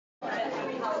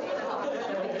Good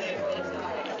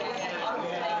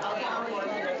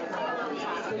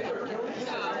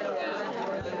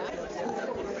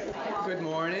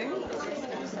morning.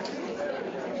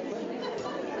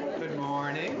 Good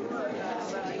morning.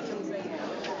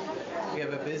 We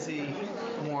have a busy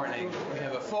morning. We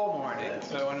have a full morning,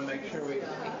 so I want to make sure we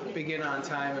begin on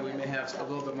time, and we may have a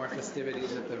little bit more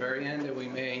festivities at the very end, and we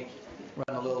may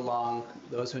run a little long.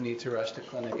 Those who need to rush to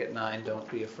clinic at 9,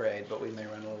 don't be afraid, but we may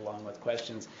run a little long with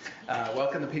questions.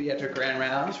 Welcome to Pediatric Grand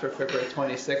Rounds for February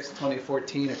 26,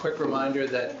 2014. A quick reminder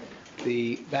that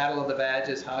the Battle of the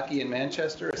Badges hockey in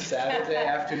Manchester is Saturday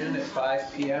afternoon at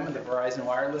 5 p.m. at the Verizon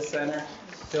Wireless Center.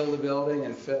 Fill the building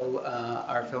and fill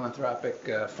our philanthropic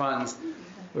funds.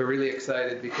 We're really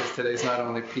excited because today's not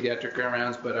only Pediatric Grand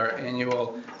Rounds, but our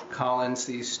annual Colin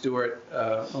C. Stewart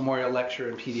Memorial Lecture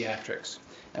in Pediatrics.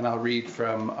 And I'll read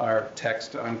from our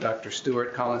text on Dr.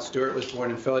 Stewart. Colin Stewart was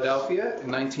born in Philadelphia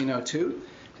in 1902.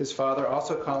 His father,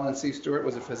 also Colin C. Stewart,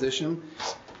 was a physician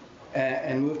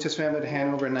and moved his family to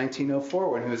Hanover in 1904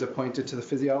 when he was appointed to the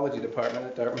physiology department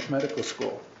at Dartmouth Medical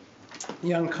School.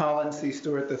 Young Colin C.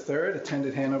 Stewart III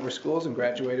attended Hanover schools and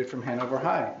graduated from Hanover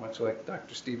High, much like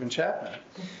Dr. Stephen Chapman.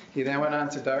 He then went on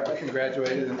to Dartmouth and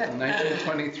graduated in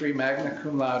 1923 magna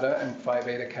cum laude and Phi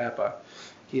Beta Kappa.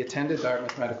 He attended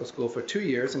Dartmouth Medical School for 2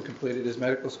 years and completed his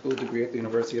medical school degree at the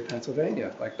University of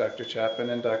Pennsylvania, like Dr. Chapman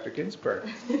and Dr. Ginsburg.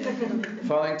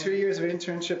 Following 2 years of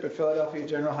internship at Philadelphia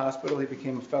General Hospital, he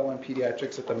became a fellow in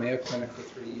pediatrics at the Mayo Clinic for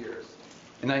 3 years.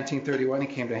 In 1931, he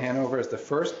came to Hanover as the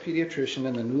first pediatrician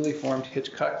in the newly formed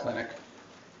Hitchcock Clinic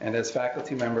and as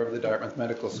faculty member of the Dartmouth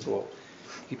Medical School.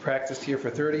 He practiced here for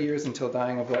 30 years until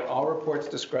dying of what all reports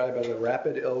describe as a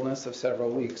rapid illness of several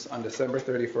weeks on December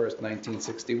 31st,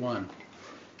 1961.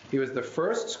 He was the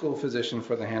first school physician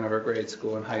for the Hanover Grade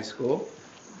School and High School,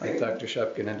 like Dr.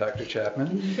 Shupkin and Dr.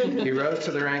 Chapman. He rose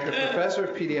to the rank of professor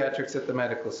of pediatrics at the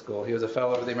medical school. He was a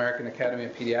fellow of the American Academy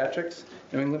of Pediatrics,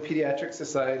 New England Pediatric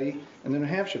Society, and the New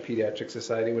Hampshire Pediatric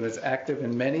Society, when he was active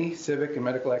in many civic and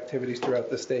medical activities throughout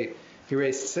the state. He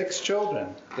raised 6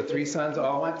 children. The 3 sons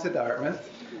all went to Dartmouth,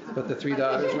 but the 3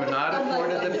 daughters were not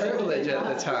afforded the privilege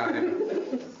at the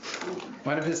time.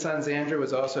 One of his sons, Andrew,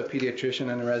 was also a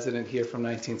pediatrician and a resident here from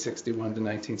 1961 to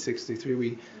 1963.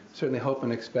 We certainly hope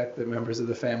and expect that members of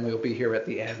the family will be here at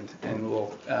the end and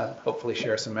will hopefully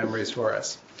share some memories for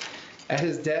us. At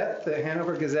his death, the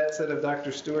Hanover Gazette said of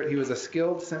Dr. Stewart, he was a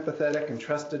skilled, sympathetic, and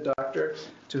trusted doctor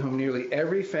to whom nearly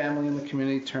every family in the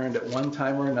community turned at one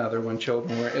time or another when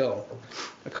children were ill.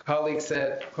 A colleague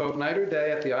said, quote, night or day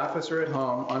at the office or at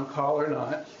home, on call or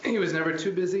not, he was never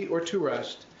too busy or too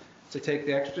rushed to take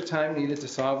the extra time needed to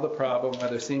solve the problem,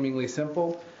 whether seemingly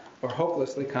simple or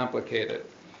hopelessly complicated.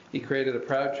 He created a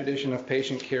proud tradition of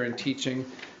patient care and teaching,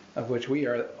 of which we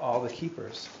are all the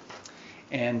keepers.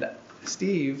 And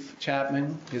Steve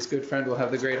Chapman, his good friend, will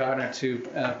have the great honor to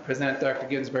present Dr.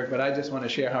 Ginsburg, but I just want to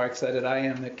share how excited I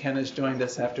am that Ken has joined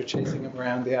us after chasing him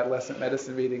around the adolescent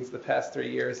medicine meetings the past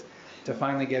 3 years to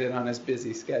finally get it on his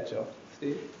busy schedule.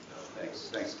 Steve?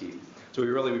 Thanks, Keith. So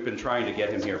we've been trying to get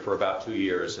him here for about 2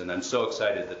 years, and I'm so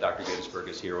excited that Dr. Ginsburg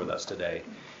is here with us today.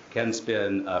 Ken's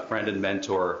been a friend and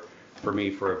mentor for me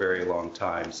for a very long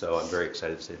time, so I'm very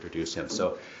excited to introduce him.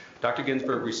 So Dr.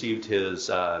 Ginsburg received his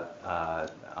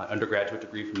undergraduate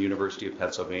degree from the University of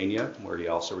Pennsylvania, where he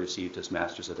also received his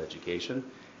Master's of Education.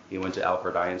 He went to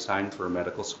Albert Einstein for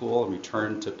medical school and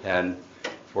returned to Penn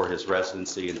for his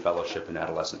residency and fellowship in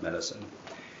adolescent medicine.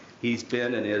 He's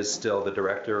been and is still the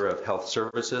Director of Health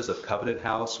Services of Covenant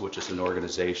House, which is an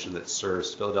organization that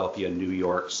serves Philadelphia and New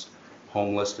York's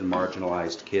homeless and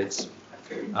marginalized kids.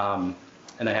 And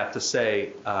I have to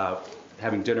say,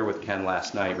 having dinner with Ken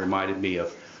last night reminded me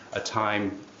of a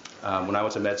time when I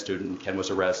was a med student, Ken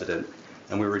was a resident,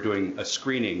 and we were doing a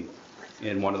screening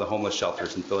in one of the homeless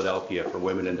shelters in Philadelphia for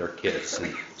women and their kids,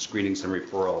 and screening some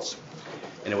referrals.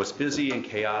 And it was busy and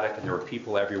chaotic, and there were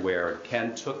people everywhere. And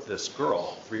Ken took this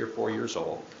girl, 3 or 4 years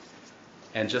old,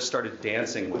 and just started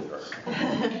dancing with her,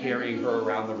 carrying her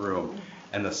around the room.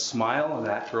 And the smile on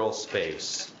that girl's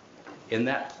face in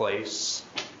that place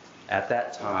at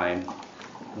that time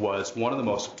was one of the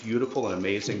most beautiful and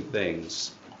amazing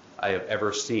things I have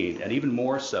ever seen. And even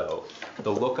more so,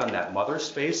 the look on that mother's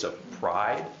face of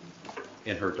pride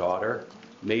in her daughter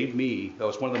made me, that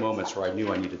was one of the moments where I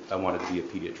knew I wanted to be a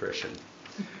pediatrician.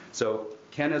 So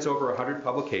Ken has over 100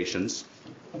 publications,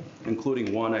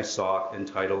 including one I saw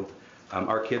entitled,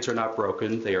 Our Kids Are Not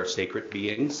Broken, They Are Sacred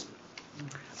Beings.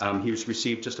 He's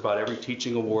received just about every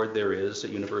teaching award there is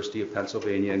at University of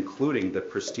Pennsylvania, including the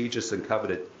prestigious and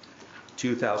coveted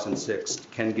 2006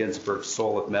 Ken Ginsburg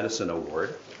Soul of Medicine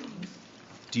Award.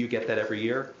 Do you get that every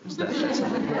year? Is that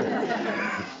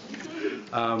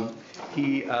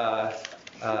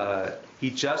he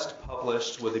just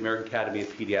published with the American Academy of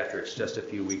Pediatrics just a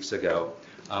few weeks ago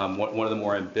one of the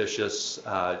more ambitious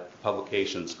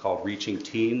publications called Reaching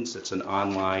Teens. It's an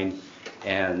online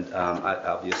and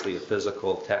obviously a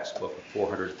physical textbook of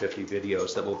 450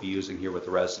 videos that we'll be using here with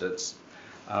the residents.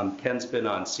 Ken's been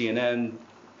on CNN,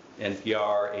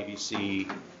 NPR,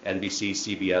 ABC, NBC,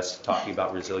 CBS, talking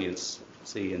about resiliency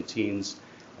in teens,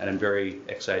 and I'm very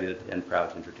excited and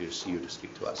proud to introduce you to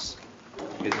speak to us.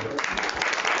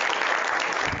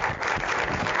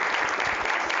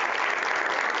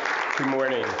 Good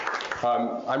morning.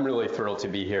 I'm really thrilled to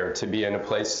be here, to be in a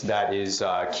place that is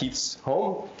Keith's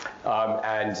home,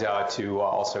 and to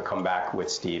also come back with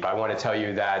Steve. I want to tell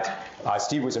you that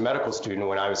Steve was a medical student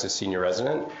when I was a senior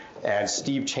resident, and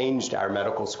Steve changed our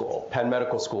medical school. Penn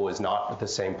Medical School is not the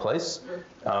same place,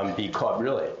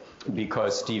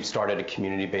 because Steve started a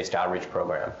community-based outreach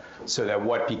program, so that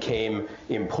what became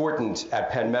important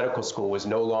at Penn Medical School was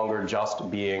no longer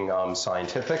just being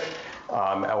scientific,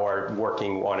 or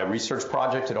working on a research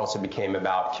project. It also became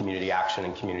about community action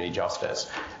and community justice.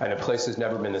 And the place has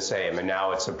never been the same. And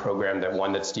now it's a program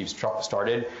that Steve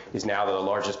started is now the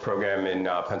largest program in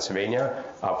Pennsylvania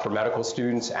for medical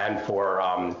students and for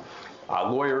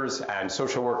lawyers and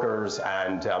social workers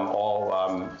and all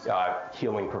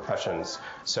healing professions.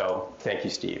 So thank you,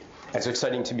 Steve. It's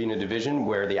exciting to be in a division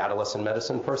where the adolescent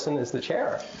medicine person is the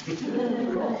chair.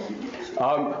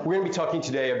 We're going to be talking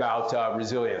today about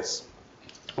resilience.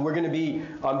 We're going to be,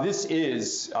 this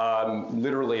is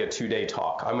literally a 2-day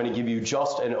talk. I'm going to give you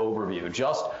just an overview,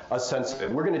 just a sense of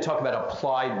it. We're going to talk about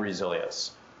applied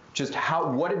resilience, just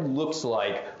what it looks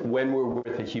like when we're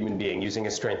with a human being using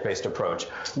a strength-based approach.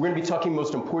 We're going to be talking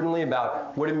most importantly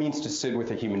about what it means to sit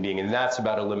with a human being, and that's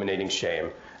about eliminating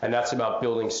shame. And that's about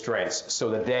building strengths so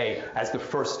that they, as the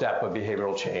first step of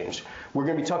behavioral change. We're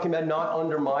going to be talking about not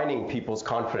undermining people's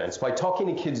confidence by talking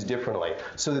to kids differently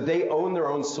so that they own their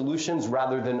own solutions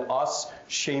rather than us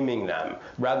shaming them,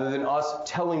 rather than us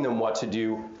telling them what to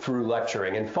do through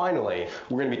lecturing. And finally,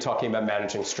 we're going to be talking about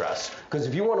managing stress. Because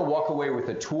if you want to walk away with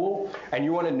a tool and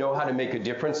you want to know how to make a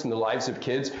difference in the lives of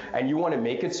kids and you want to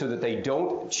make it so that they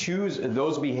don't choose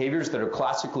those behaviors that are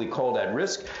classically called at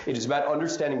risk, it is about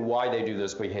understanding why they do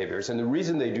those behaviors. And the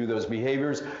reason they do those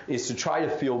behaviors is to try to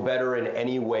feel better in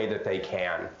any way that they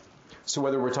can. So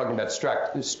whether we're talking about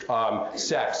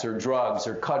sex or drugs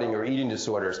or cutting or eating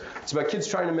disorders, it's about kids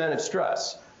trying to manage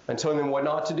stress and telling them what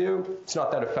not to do. It's not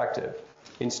that effective.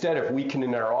 Instead, if we can,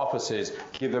 in our offices,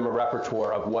 give them a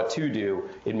repertoire of what to do,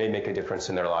 it may make a difference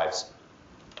in their lives.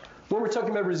 When we're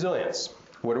talking about resilience,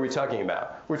 what are we talking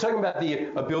about? We're talking about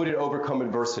the ability to overcome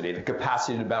adversity, the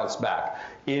capacity to bounce back.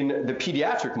 In the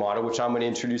pediatric model, which I'm going to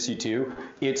introduce you to,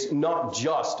 it's not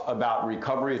just about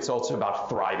recovery, it's also about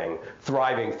thriving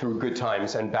through good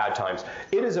times and bad times.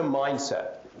 It is a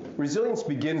mindset. Resilience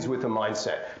begins with a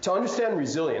mindset. To understand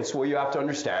resilience, what you have to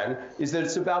understand is that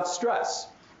it's about stress.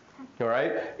 All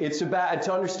right?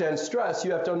 To understand stress,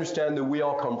 you have to understand that we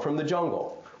all come from the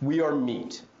jungle. We are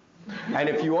meat. And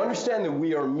if you understand that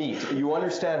we are meat, you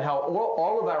understand how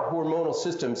all of our hormonal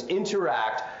systems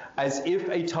interact as if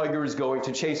a tiger is going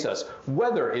to chase us,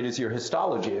 whether it is your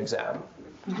histology exam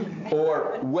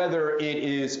or whether it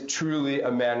is truly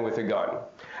a man with a gun.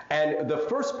 And the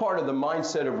first part of the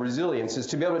mindset of resilience is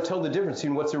to be able to tell the difference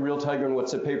between what's a real tiger and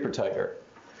what's a paper tiger.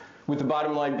 With the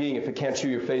bottom line being, if it can't chew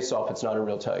your face off, it's not a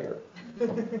real tiger.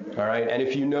 All right? And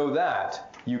if you know that,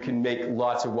 you can make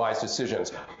lots of wise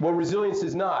decisions. What resilience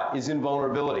is not is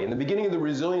invulnerability. In the beginning of the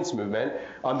resilience movement,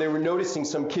 they were noticing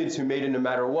some kids who made it no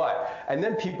matter what. And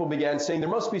then people began saying there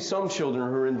must be some children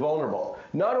who are invulnerable.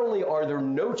 Not only are there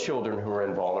no children who are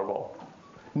invulnerable,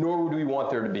 nor would we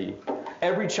want there to be.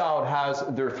 Every child has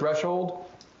their threshold.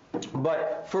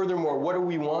 But furthermore, what do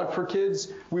we want for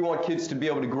kids? We want kids to be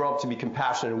able to grow up to be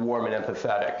compassionate and warm and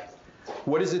empathetic.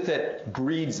 What is it that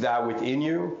breeds that within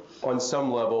you? On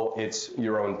some level, it's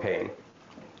your own pain.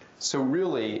 So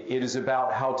really, it is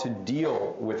about how to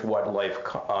deal with what life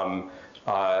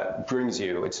brings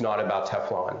you. It's not about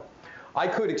Teflon. I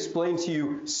could explain to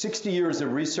you 60 years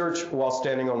of research while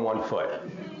standing on one foot.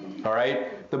 All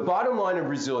right? The bottom line of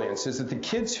resilience is that the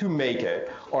kids who make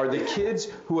it are the kids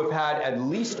who have had at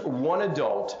least one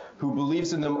adult who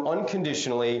believes in them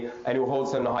unconditionally and who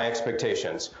holds them to high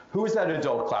expectations. Who is that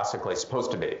adult classically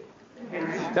supposed to be?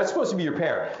 That's supposed to be your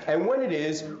parent. And when it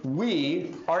is,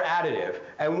 we are additive.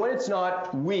 And when it's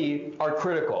not, we are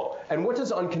critical. And what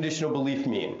does unconditional belief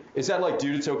mean? Is that like,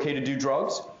 dude, it's okay to do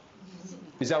drugs?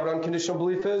 Is that what unconditional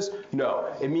belief is?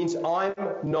 No. It means I'm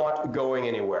not going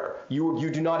anywhere. You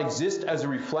do not exist as a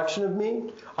reflection of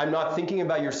me. I'm not thinking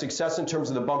about your success in terms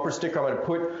of the bumper sticker I'm going to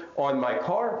put on my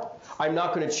car. I'm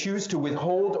not going to choose to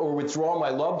withhold or withdraw my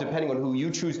love depending on who you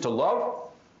choose to love.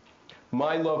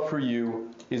 My love for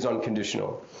you is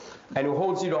unconditional. And it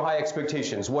holds you to high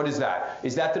expectations. What is that?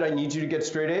 Is that I need you to get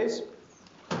straight A's?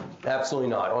 Absolutely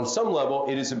not. On some level,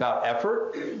 it is about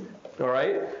effort, all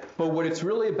right? But what it's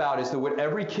really about is that what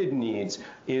every kid needs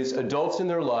is adults in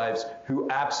their lives who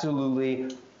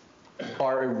absolutely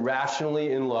are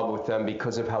irrationally in love with them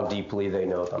because of how deeply they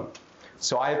know them.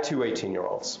 So I have two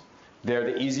 18-year-olds. They're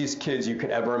the easiest kids you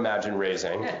could ever imagine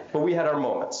raising, but we had our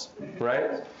moments,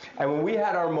 right? And when we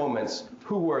had our moments,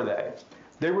 who were they?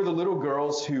 They were the little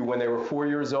girls who, when they were 4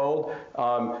 years old,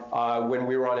 when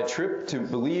we were on a trip to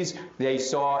Belize, they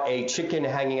saw a chicken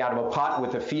hanging out of a pot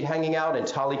with the feet hanging out, and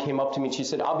Tali came up to me and she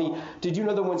said, Abhi, did you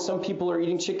know that when some people are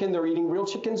eating chicken, they're eating real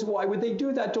chickens? Why would they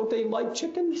do that? Don't they like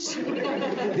chickens?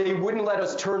 They wouldn't let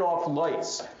us turn off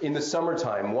lights in the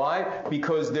summertime. Why?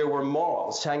 Because there were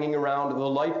moths hanging around the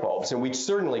light bulbs, and we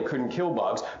certainly couldn't kill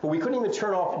bugs, but we couldn't even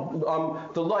turn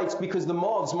off the lights because the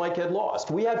moths might get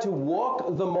lost. We had to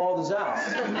walk the moths out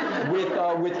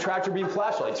with tractor beam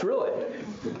flashlights, really,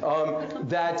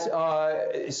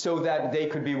 so that they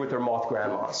could be with their moth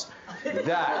grandmas.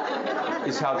 That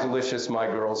is how delicious my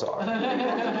girls are.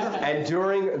 And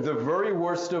during the very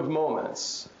worst of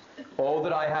moments, all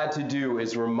that I had to do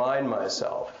is remind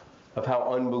myself of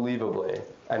how unbelievably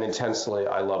and intensely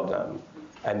I love them,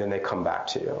 and then they come back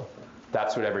to you.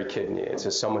 That's what every kid needs,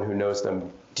 is someone who knows them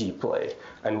deeply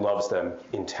and loves them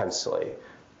intensely.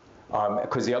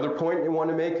 Because the other point you want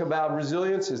to make about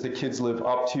resilience is that kids live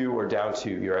up to or down to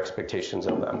your expectations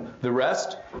of them. The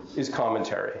rest is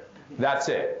commentary. That's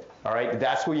it. All right?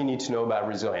 That's what you need to know about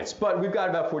resilience. But we've got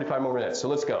about 45 more minutes, so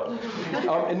let's go.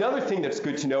 Another thing that's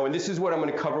good to know, and this is what I'm going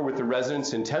to cover with the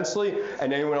residents intensely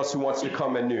and anyone else who wants to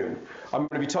come at noon. I'm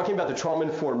going to be talking about the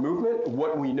trauma-informed movement,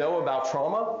 what we know about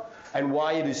trauma, and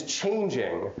why it is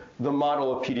changing the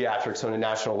model of pediatrics on a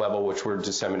national level, which we're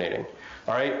disseminating.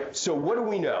 All right, so what do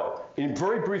we know? In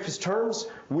very briefest terms,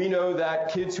 we know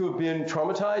that kids who have been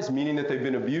traumatized, meaning that they've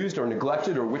been abused or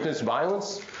neglected or witnessed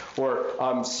violence or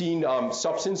seen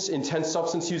intense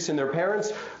substance use in their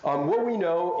parents, what we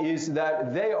know is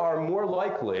that they are more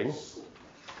likely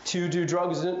to do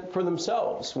drugs for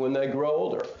themselves when they grow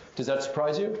older. Does that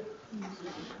surprise you?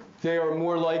 They are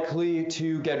more likely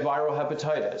to get viral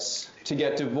hepatitis, to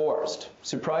get divorced.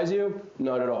 Surprise you?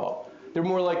 Not at all. They're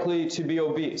more likely to be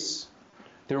obese.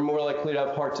 They're more likely to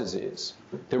have heart disease.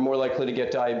 They're more likely to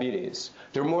get diabetes.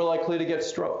 They're more likely to get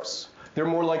strokes. They're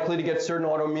more likely to get certain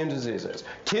autoimmune diseases.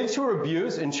 Kids who are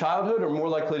abused in childhood are more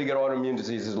likely to get autoimmune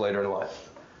diseases later in life.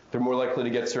 They're more likely to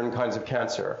get certain kinds of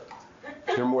cancer.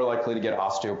 They're more likely to get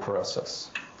osteoporosis.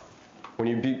 When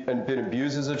you've been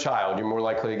abused as a child, you're more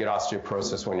likely to get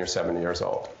osteoporosis when you're 70 years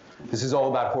old. This is all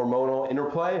about hormonal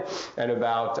interplay and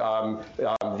about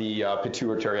the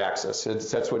pituitary axis.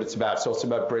 That's what it's about. So it's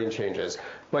about brain changes.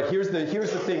 But here's the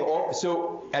thing.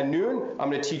 So at noon,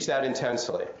 I'm going to teach that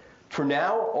intensely. For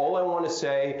now, all I want to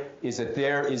say is that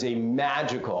there is a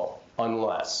magical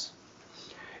unless.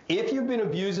 If you've been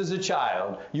abused as a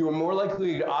child, you are more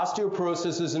likely to get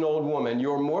osteoporosis as an old woman.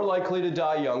 You're more likely to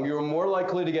die young. You're more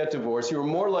likely to get divorced. You're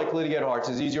more likely to get heart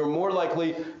disease. You're more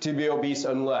likely to be obese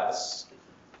unless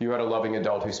you had a loving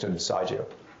adult who stood beside you.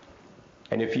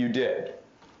 And if you did,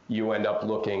 you end up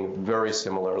looking very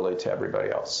similarly to everybody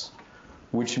else.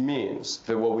 Which means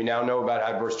that what we now know about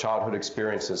adverse childhood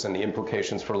experiences and the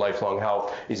implications for lifelong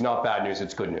health is not bad news,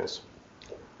 it's good news.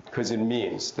 Because it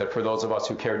means that for those of us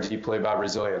who care deeply about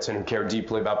resilience and who care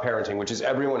deeply about parenting, which is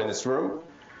everyone in this room,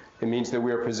 it means that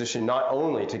we are positioned not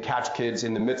only to catch kids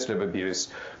in the midst of abuse,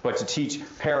 but to teach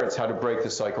parents how to break the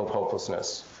cycle of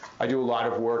hopelessness. I do a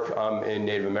lot of work in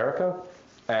Native America,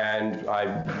 and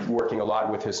I'm working a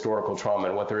lot with historical trauma,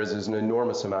 and what there is an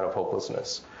enormous amount of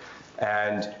hopelessness.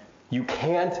 And you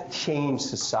can't change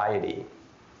society,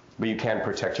 but you can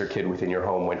protect your kid within your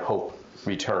home when hope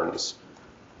returns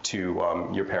to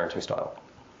your parenting style.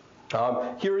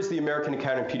 Here is the American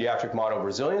Academy of Pediatric model of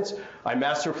resilience. I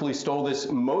masterfully stole this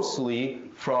mostly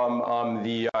from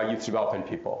the youth development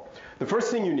people. The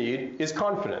first thing you need is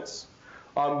confidence.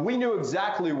 We knew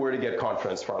exactly where to get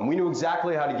confidence from. We knew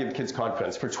exactly how to give kids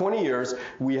confidence. For 20 years,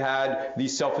 we had the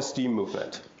self-esteem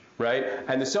movement, right?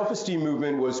 And the self-esteem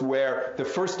movement was where the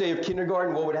first day of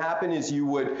kindergarten, what would happen is you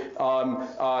would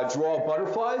draw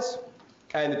butterflies,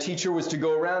 And the teacher was to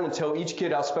go around and tell each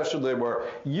kid how special they were.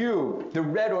 You, the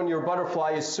red on your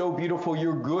butterfly is so beautiful.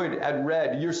 You're good at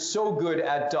red. You're so good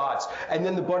at dots. And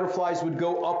then the butterflies would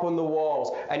go up on the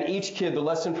walls. And each kid, the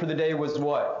lesson for the day was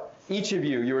what? Each of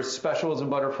you, you're as special as a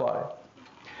butterfly.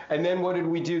 And then what did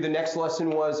we do? The next lesson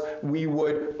was we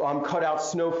would cut out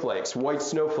snowflakes, white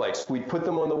snowflakes. We'd put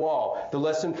them on the wall. The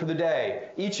lesson for the day,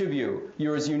 each of you,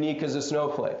 you're as unique as a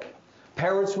snowflake.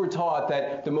 Parents were taught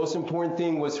that the most important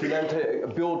thing was for them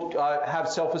to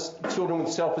have children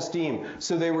with self-esteem.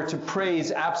 So they were to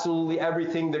praise absolutely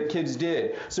everything that kids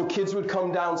did. So kids would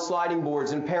come down sliding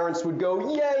boards and parents would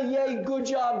go, yay, yay, good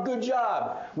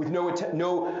job, with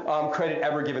no credit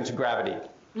ever given to gravity.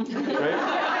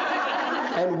 Right?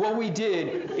 And what we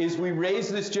did is we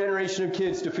raised this generation of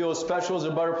kids to feel as special as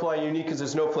a butterfly and unique as a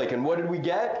snowflake. And what did we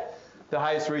get? The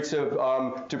highest rates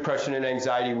of depression and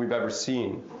anxiety we've ever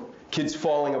seen. Kids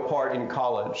falling apart in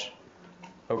college.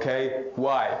 Okay?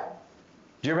 Why?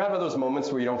 Do you ever have those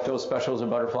moments where you don't feel special as a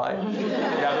butterfly? You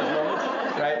have those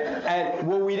moments? Right? And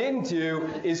what we didn't do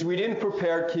is we didn't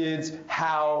prepare kids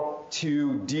how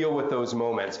to deal with those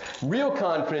moments. Real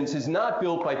confidence is not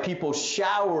built by people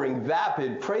showering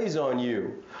vapid praise on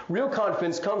you. Real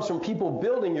confidence comes from people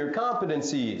building your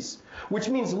competencies, which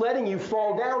means letting you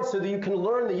fall down so that you can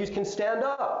learn that you can stand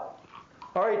up.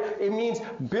 All right, it means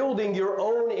building your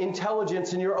own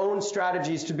intelligence and your own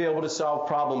strategies to be able to solve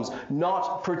problems,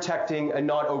 not protecting and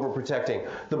not overprotecting.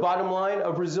 The bottom line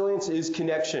of resilience is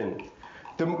connection.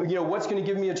 What's going to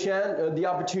give me the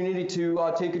opportunity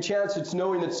to take a chance? It's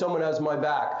knowing that someone has my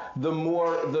back. The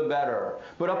more, the better.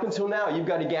 But up until now, you've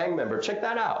got a gang member. Check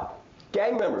that out.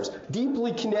 Gang members,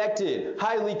 deeply connected,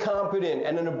 highly competent,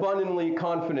 and abundantly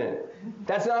confident.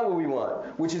 That's not what we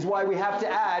want, which is why we have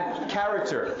to add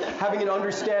character, having an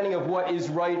understanding of what is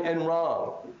right and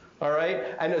wrong, all right?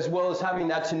 And as well as having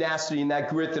that tenacity and that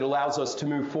grit that allows us to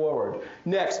move forward.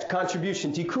 Next,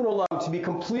 contribution, tikkun olam, to be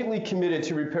completely committed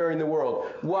to repairing the world.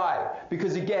 Why?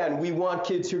 Because again, we want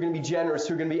kids who are going to be generous,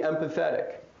 who are going to be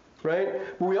empathetic.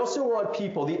 Right? But we also want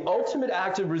people, the ultimate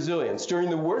act of resilience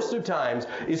during the worst of times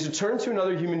is to turn to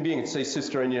another human being and say,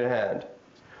 sister, I need a hand.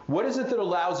 What is it that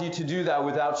allows you to do that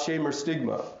without shame or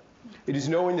stigma? It is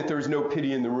knowing that there is no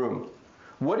pity in the room.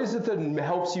 What is it that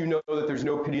helps you know that there's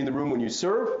no pity in the room when you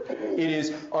serve? It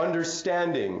is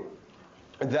understanding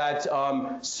that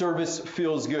service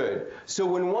feels good. So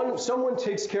when someone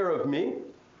takes care of me,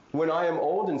 when I am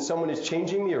old and someone is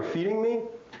changing me or feeding me,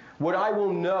 what I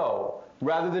will know,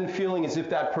 rather than feeling as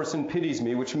if that person pities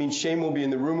me, which means shame will be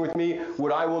in the room with me,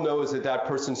 what I will know is that that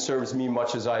person serves me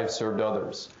much as I have served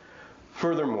others.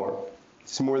 Furthermore,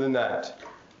 it's more than that.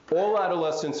 All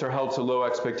adolescents are held to low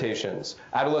expectations.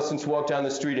 Adolescents walk down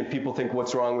the street and people think,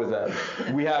 what's wrong with them?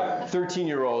 We have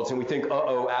 13-year-olds and we think,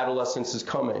 uh-oh, adolescence is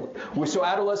coming. So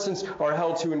adolescents are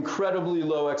held to incredibly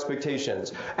low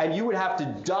expectations. And you would have to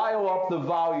dial up the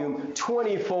volume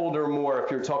 20-fold or more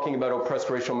if you're talking about oppressed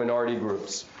racial minority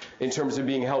groups in terms of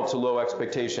being held to low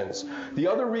expectations. The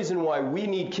other reason why we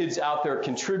need kids out there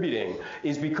contributing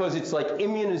is because it's like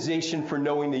immunization for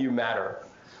knowing that you matter.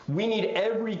 We need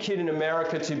every kid in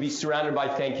America to be surrounded by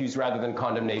thank yous rather than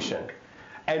condemnation.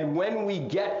 And when we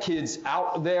get kids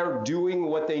out there doing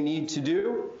what they need to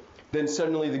do, then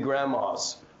suddenly the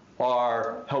grandmas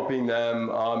are helping them.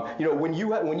 When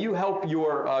you help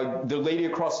the lady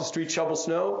across the street shovel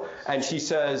snow, and she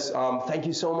says, thank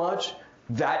you so much,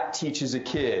 that teaches a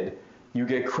kid you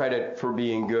get credit for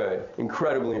being good.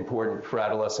 Incredibly important for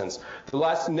adolescents.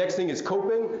 The next thing is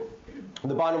coping.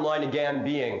 The bottom line again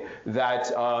being that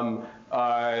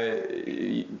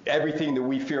everything that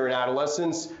we fear in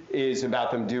adolescence is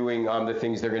about them doing the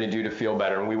things they're going to do to feel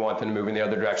better, and we want them to move in the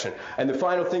other direction. And the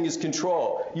final thing is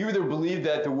control. You either believe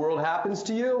that the world happens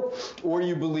to you, or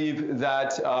you believe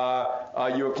that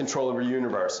you have control over your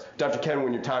universe. Dr. Ken,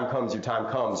 when your time comes, your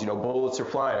time comes. Bullets are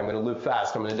flying. I'm going to live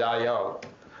fast. I'm going to die young.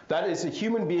 That is a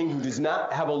human being who does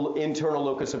not have an internal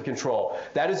locus of control.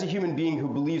 That is a human being who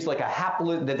believes that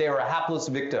they are a hapless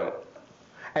victim.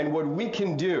 And what we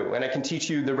can do, and I can teach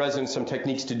you, the residents, some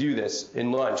techniques to do this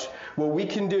in lunch, what we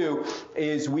can do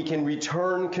is we can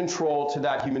return control to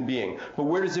that human being. But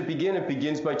where does it begin? It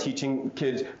begins by teaching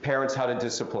parents how to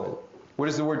discipline. What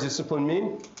does the word discipline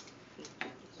mean?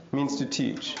 It means to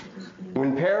teach.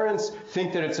 When parents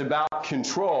think that it's about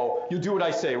control, you do what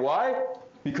I say. Why?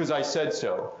 Because I said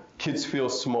so. Kids feel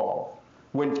small.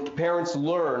 When parents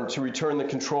learn to return the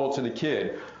control to the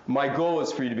kid, my goal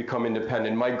is for you to become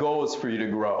independent. My goal is for you to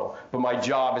grow. But my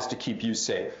job is to keep you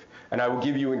safe. And I will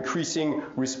give you increasing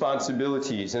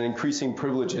responsibilities and increasing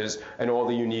privileges, and all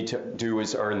that you need to do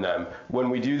is earn them. When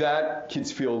we do that,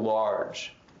 kids feel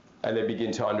large. and they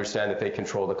begin to understand that they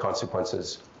control the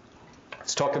consequences.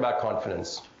 Let's talk about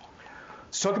confidence.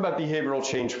 Let's talk about behavioral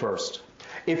change first.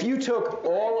 If you took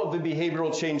all of the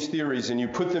behavioral change theories and you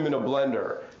put them in a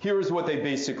blender, here is what they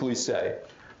basically say.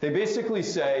 They basically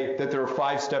say that there are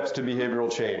 5 steps to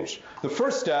behavioral change. The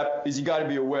first step is you got to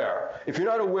be aware. If you're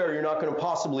not aware, you're not going to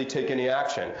possibly take any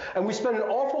action. And we spend an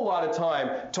awful lot of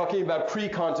time talking about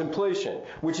pre-contemplation,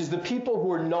 which is the people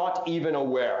who are not even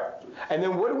aware. And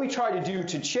then what do we try to do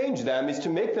to change them is to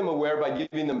make them aware by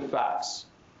giving them facts.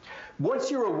 Once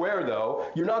you're aware, though,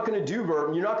 you're not going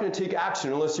to take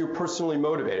action unless you're personally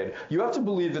motivated. You have to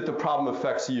believe that the problem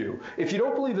affects you. If you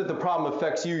don't believe that the problem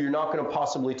affects you, you're not going to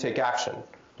possibly take action.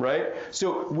 Right?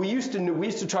 So we used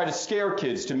to try to scare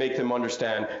kids to make them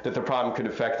understand that the problem could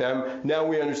affect them. Now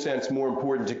we understand it's more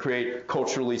important to create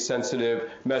culturally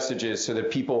sensitive messages so that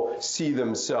people see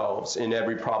themselves in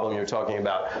every problem you're talking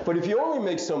about. But if you only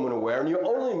make someone aware and you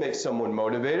only make someone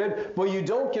motivated, but you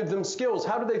don't give them skills,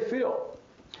 how do they feel?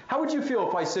 How would you feel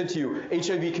if I said to you,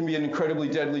 HIV can be an incredibly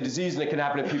deadly disease and it can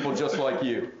happen to people just like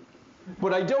you?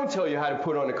 But I don't tell you how to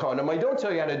put on a condom. I don't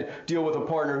tell you how to deal with a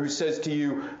partner who says to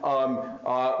you,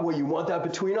 well, you want that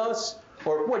between us?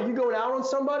 Or what, are you going out on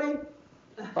somebody?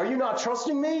 Are you not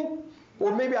trusting me?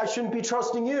 Or maybe I shouldn't be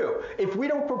trusting you. If we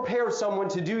don't prepare someone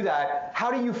to do that, how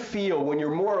do you feel when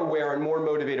you're more aware and more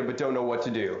motivated but don't know what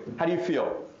to do? How do you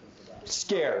feel?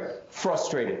 Scared,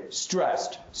 frustrated,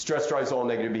 stressed. Stress drives all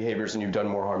negative behaviors and you've done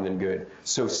more harm than good.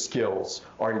 So skills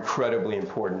are incredibly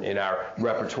important in our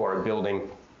repertoire of building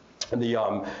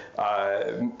the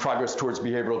progress towards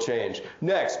behavioral change.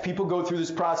 Next, people go through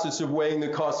this process of weighing the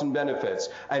costs and benefits.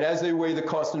 And as they weigh the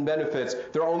costs and benefits,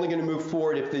 they're only going to move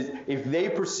forward if they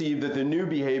perceive that the new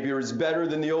behavior is better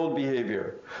than the old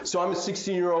behavior. So I'm a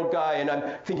 16-year-old guy and I'm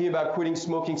thinking about quitting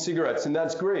smoking cigarettes, and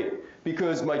that's great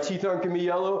because my teeth aren't going to be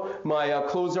yellow, my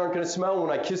clothes aren't going to smell.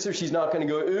 When I kiss her, she's not going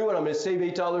to go, ooh, and I'm going to save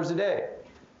 $8 a day.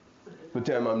 But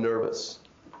damn, I'm nervous.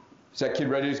 Is that kid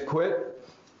ready to quit?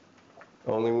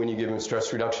 Only when you give them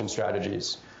stress reduction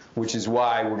strategies, which is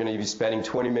why we're going to be spending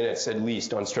 20 minutes at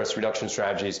least on stress reduction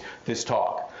strategies this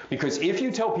talk. Because if you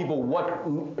tell people what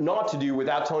not to do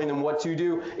without telling them what to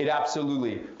do, it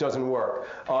absolutely doesn't work.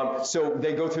 So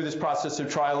they go through this process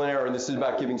of trial and error, and this is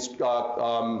about giving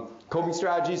coping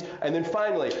strategies. And then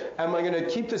finally, am I going to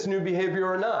keep this new behavior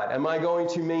or not? Am I going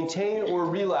to maintain or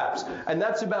relapse? And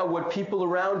that's about what people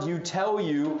around you tell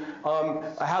you,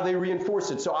 how they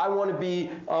reinforce it. So I want to be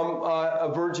a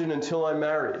virgin until I'm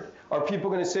married. Are people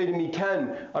going to say to me,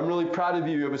 Ken, I'm really proud of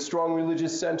you, you have a strong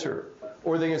religious center?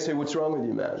 Or are they going to say, what's wrong with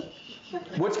you, man?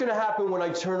 What's going to happen when I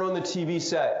turn on the TV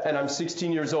set and I'm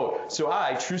 16 years old? So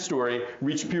I, true story,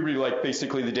 reached puberty like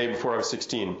basically the day before I was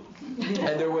 16.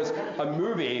 And there was a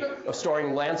movie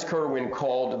starring Lance Kerwin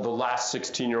called The Last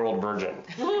 16-Year-Old Virgin.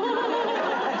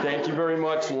 Thank you very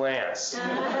much, Lance.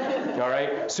 All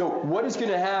right? So what is going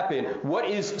to happen? What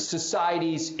is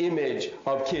society's image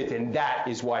of kids? And that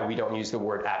is why we don't use the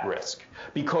word at risk.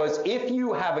 Because if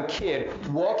you have a kid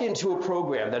walk into a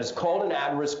program that is called an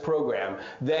at-risk program,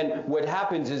 then what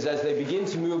happens is as they begin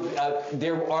to move,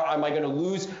 am I going to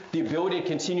lose the ability to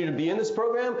continue to be in this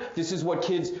program? This is what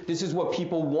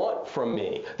people want from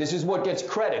me. This is what gets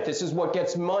credit. This is what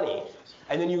gets money.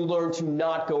 And then you learn to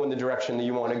not go in the direction that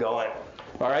you want to go in.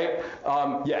 All right?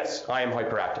 Yes, I am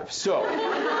hyperactive. So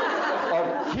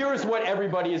here's what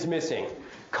everybody is missing.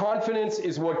 Confidence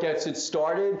is what gets it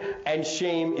started, and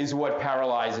shame is what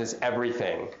paralyzes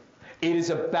everything. It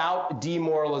is about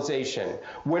demoralization.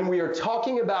 When we are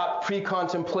talking about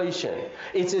pre-contemplation,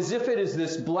 it's as if it is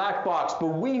this black box, but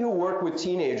we who work with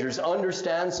teenagers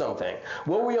understand something.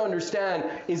 What we understand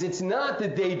is it's not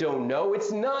that they don't know,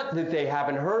 it's not that they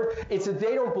haven't heard, it's that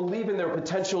they don't believe in their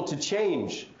potential to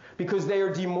change. Because they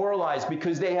are demoralized,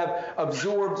 because they have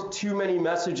absorbed too many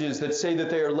messages that say that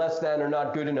they are less than or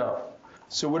not good enough.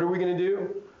 So what are we going to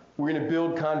do? We're going to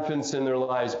build confidence in their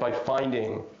lives by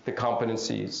finding the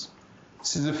competencies.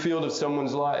 This is the field of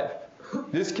someone's life.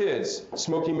 This kid's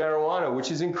smoking marijuana, which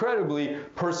is incredibly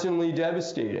personally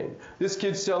devastating. This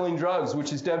kid's selling drugs,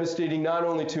 which is devastating not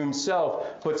only to himself,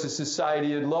 but to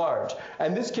society at large.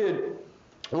 And this kid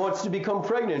wants to become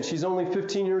pregnant. She's only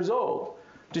 15 years old.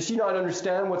 Does she not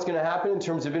understand what's going to happen in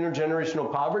terms of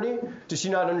intergenerational poverty? Does she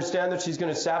not understand that she's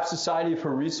going to sap society of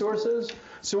her resources?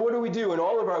 So what do? In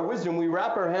all of our wisdom, we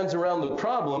wrap our hands around the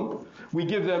problem. We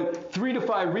give them 3 to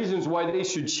 5 reasons why they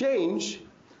should change.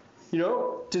 You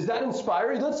know, does that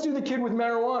inspire you? Let's do the kid with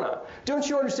marijuana. Don't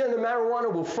you understand that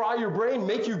marijuana will fry your brain,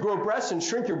 make you grow breasts, and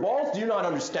shrink your balls? Do you not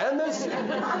understand this?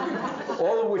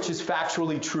 All of which is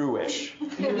factually true-ish.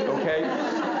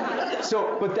 Okay?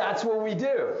 So, but that's what we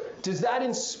do. Does that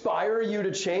inspire you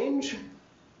to change?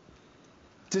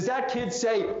 Does that kid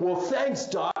say, well, thanks,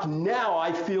 Doc, now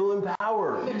I feel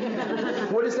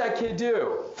empowered? What does that kid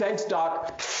do? Thanks,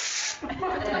 Doc.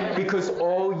 Because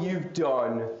all you've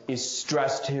done is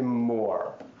stressed him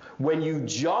more. When you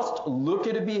just look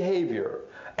at a behavior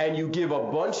and you give a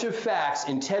bunch of facts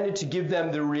intended to give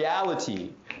them the reality,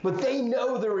 but they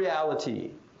know the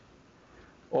reality,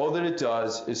 all that it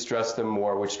does is stress them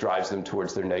more, which drives them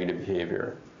towards their negative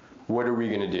behavior. What are we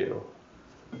going to do?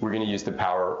 We're going to use the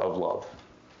power of love.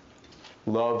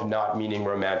 Love not meaning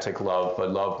romantic love,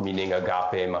 but love meaning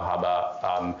agape,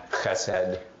 mahaba,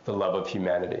 chesed, the love of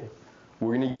humanity.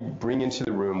 We're going to bring into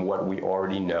the room what we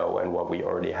already know and what we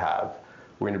already have.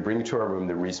 We're going to bring to our room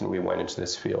the reason we went into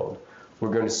this field. We're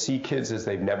going to see kids as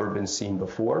they've never been seen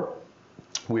before.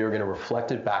 We are going to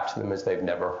reflect it back to them as they've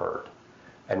never heard.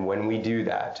 And when we do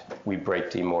that, we break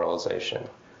demoralization.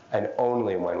 And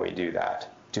only when we do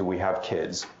that do we have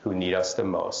kids who need us the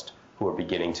most, who are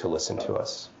beginning to listen to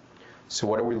us. So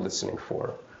what are we listening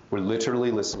for? We're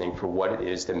literally listening for what it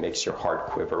is that makes your heart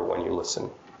quiver when you listen.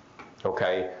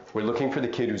 Okay? We're looking for the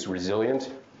kid who's resilient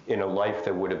in a life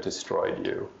that would have destroyed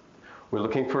you. We're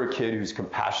looking for a kid who's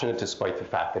compassionate despite the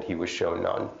fact that he was shown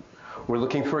none. We're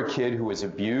looking for a kid who is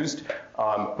abused,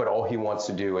 but all he wants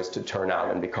to do is to turn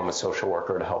out and become a social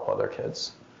worker to help other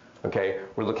kids. Okay?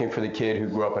 We're looking for the kid who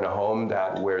grew up in a home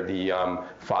where the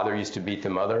father used to beat the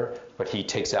mother, but he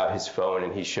takes out his phone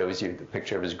and he shows you the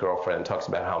picture of his girlfriend and talks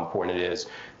about how important it is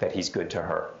that he's good to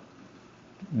her.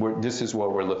 This is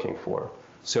what we're looking for.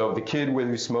 So the kid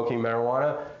who's smoking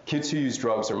marijuana, kids who use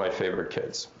drugs are my favorite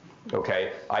kids.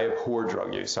 Okay? I abhor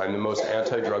drug use. I'm the most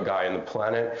anti-drug guy on the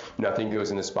planet. Nothing goes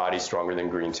in this body stronger than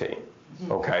green tea.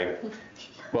 Okay?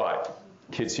 But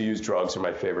kids who use drugs are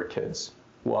my favorite kids.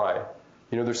 Why?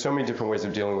 You know, there's so many different ways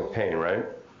of dealing with pain, right?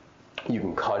 You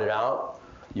can cut it out.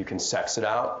 You can sex it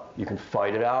out. You can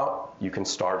fight it out. You can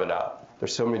starve it out.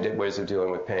 There's so many ways of dealing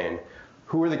with pain.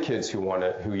 Who are the kids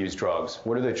who use drugs?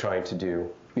 What are they trying to do?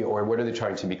 Or what are they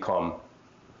trying to become?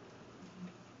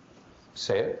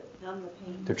 Say it. Numb the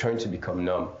pain. They're trying to become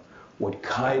numb. What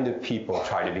kind of people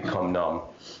try to become numb?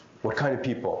 What kind of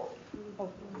people?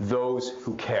 Those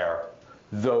who care.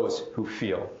 Those who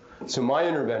feel. So my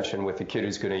intervention with the kid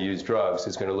who's going to use drugs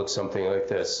is going to look something like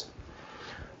this.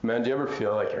 Man, do you ever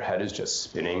feel like your head is just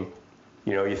spinning?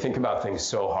 You know, you think about things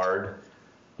so hard.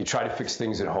 You try to fix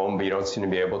things at home, but you don't seem to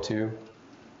be able to.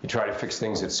 You try to fix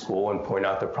things at school and point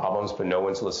out the problems, but no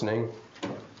one's listening.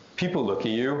 People look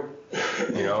at you,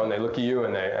 you know, and they look at you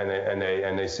and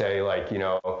they say, like, you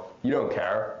know, you don't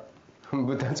care.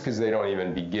 But that's because they don't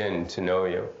even begin to know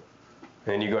you.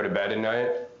 And then you go to bed at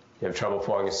night, you have trouble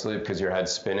falling asleep because your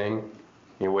head's spinning.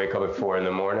 You wake up at 4 in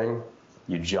the morning,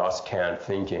 you just can't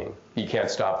thinking. You can't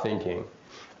stop thinking.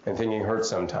 And thinking hurts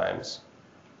sometimes.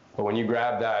 But when you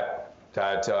grab that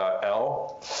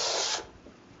L,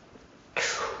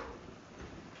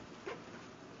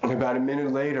 about a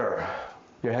minute later,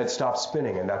 your head stops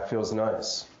spinning, and that feels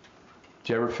nice.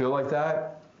 Do you ever feel like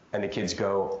that? And the kids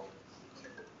go,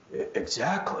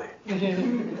 exactly.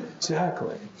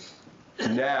 Exactly.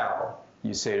 Now,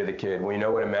 you say to the kid, well, you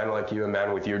know what, a man like you, a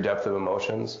man with your depth of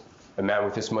emotions, a man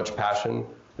with this much passion,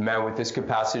 a man with this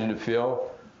capacity to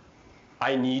feel,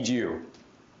 I need you.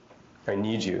 I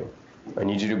need you. I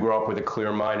need you to grow up with a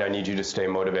clear mind. I need you to stay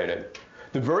motivated.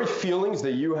 The very feelings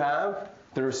that you have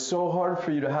that are so hard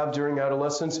for you to have during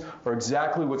adolescence are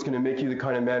exactly what's going to make you the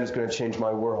kind of man who's going to change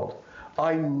my world.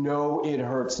 I know it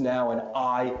hurts now, and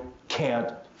I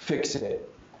can't fix it.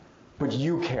 But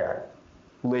you can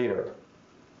later,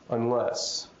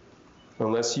 unless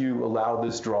you allow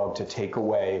this drug to take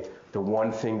away the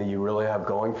one thing that you really have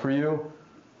going for you,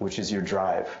 which is your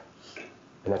drive.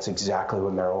 And that's exactly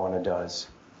what marijuana does.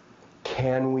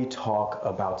 Can we talk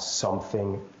about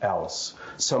something else?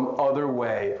 Some other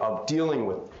way of dealing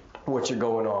with what you're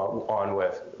going on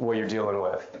with, what you're dealing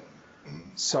with?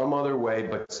 Some other way,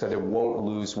 but so that it won't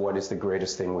lose what is the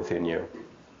greatest thing within you.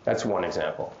 That's one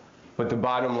example. But the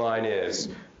bottom line is,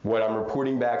 what I'm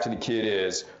reporting back to the kid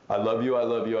is, I love you, I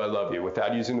love you, I love you,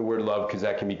 without using the word love, because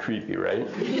that can be creepy, right?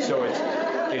 So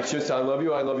it's just, I love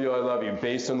you, I love you, I love you,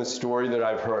 based on the story that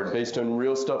I've heard, based on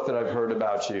real stuff that I've heard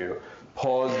about you.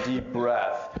 Pause, deep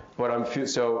breath.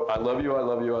 So I love you, I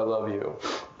love you, I love you.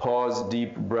 Pause,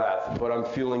 deep breath. But I'm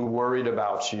feeling worried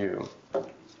about you.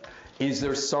 Is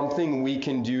there something we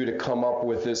can do to come up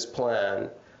with this plan?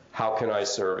 How can I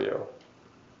serve you?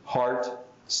 Heart,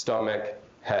 stomach,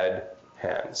 head,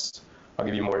 hands. I'll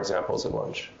give you more examples at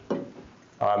lunch.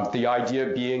 The idea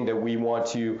being that we want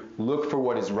to look for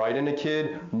what is right in a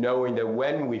kid, knowing that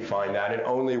when we find that, and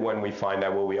only when we find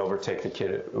that, will we overtake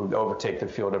the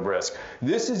field of risk.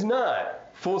 This is not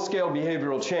full-scale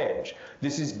behavioral change.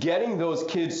 This is getting those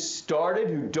kids started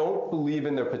who don't believe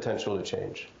in their potential to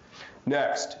change.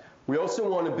 Next, we also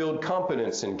want to build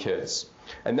competence in kids.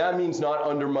 And that means not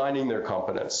undermining their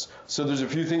competence. So there's a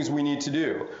few things we need to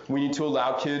do. We need to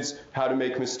allow kids how to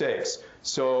make mistakes.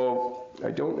 So,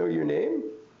 I don't know your name?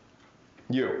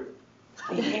 You.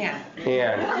 Anne.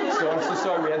 Anne. So I'm so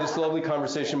sorry, we had this lovely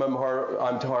conversation, I'm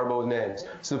horrible with names.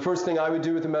 So the first thing I would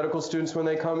do with the medical students when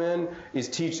they come in is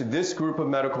teach this group of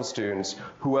medical students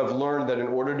who have learned that in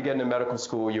order to get into medical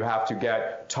school, you have to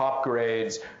get top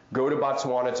grades, go to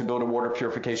Botswana to build a water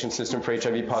purification system for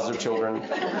HIV-positive children,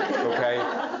 okay?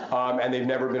 And they've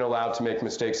never been allowed to make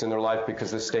mistakes in their life because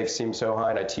the stakes seem so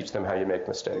high, and I teach them how you make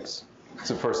mistakes. It's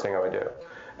the first thing I would do.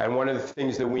 And one of the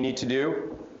things that we need to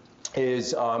do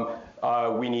is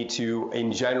we need to,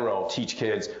 in general, teach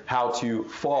kids how to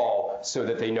fall so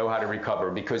that they know how to recover.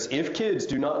 Because if kids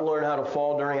do not learn how to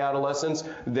fall during adolescence,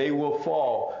 they will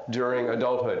fall during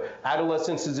adulthood.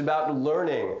 Adolescence is about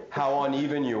learning how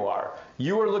uneven you are.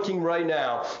 You are looking right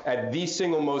now at the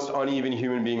single most uneven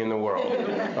human being in the world.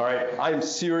 All right? I am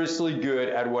seriously good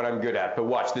at what I'm good at. But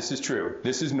watch, this is true.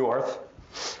 This is north.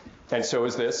 And so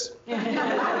is this,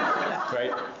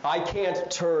 right? I can't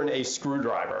turn a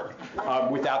screwdriver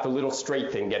without the little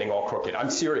straight thing getting all crooked. I'm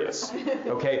serious,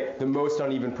 okay? The most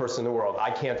uneven person in the world.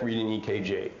 I can't read an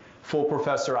EKG. Full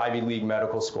professor, Ivy League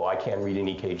medical school, I can't read an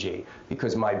EKG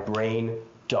because my brain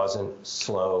doesn't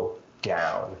slow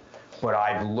down. But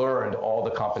I've learned all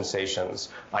the compensations.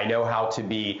 I know how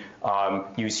to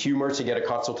use humor to get a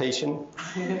consultation.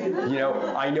 You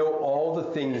know, I know all the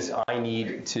things I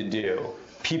need to do.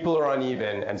 People are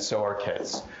uneven, and so are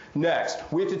kids. Next,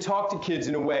 we have to talk to kids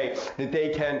in a way that they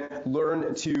can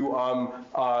learn to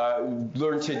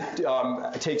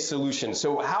take solutions.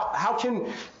 So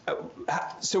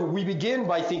so we begin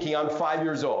by thinking, I'm 5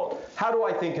 years old. How do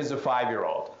I think as a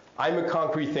 5-year-old? I'm a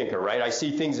concrete thinker, right? I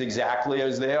see things exactly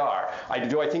as they are.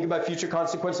 Do I think about future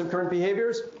consequences of current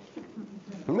behaviors?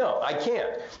 No, I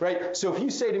can't, right? So if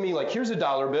you say to me, like, here's a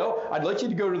dollar bill, I'd like you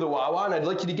to go to the Wawa, and I'd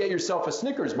like you to get yourself a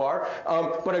Snickers bar,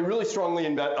 but I really strongly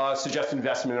suggest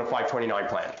investment in a 529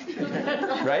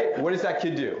 plan, right? What does that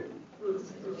kid do?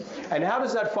 And how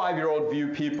does that 5-year-old view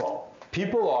people?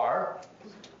 People are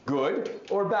good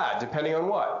or bad, depending on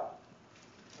what?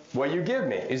 What you give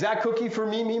me. Is that cookie for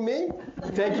me, me, me?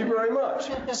 Thank you very much.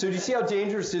 So do you see how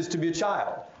dangerous it is to be a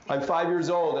child? I'm 5 years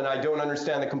old and I don't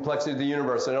understand the complexity of the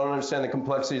universe. I don't understand the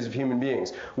complexities of human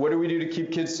beings. What do we do to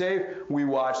keep kids safe? We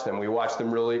watch them. We watch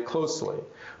them really closely.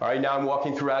 All right, now I'm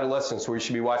walking through adolescence where you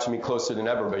should be watching me closer than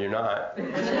ever, but you're not.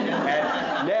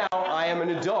 And now I am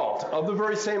an adult of the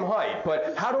very same height.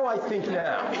 But how do I think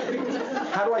now?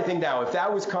 How do I think now? If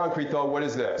that was concrete thought, what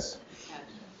is this?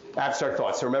 Abstract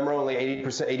thought. So remember, only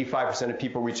 85% of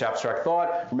people reach abstract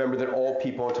thought. Remember that all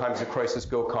people in times of crisis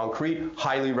go concrete,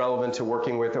 highly relevant to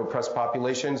working with oppressed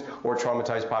populations or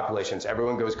traumatized populations.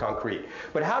 Everyone goes concrete.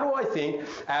 But how do I think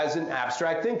as an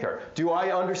abstract thinker? Do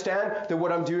I understand that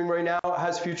what I'm doing right now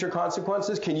has future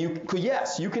consequences?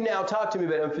 Yes, you can now talk to me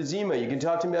about emphysema. You can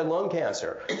talk to me about lung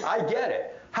cancer. I get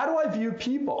it. How do I view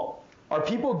people? Are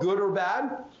people good or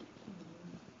bad?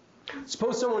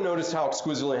 Suppose someone noticed how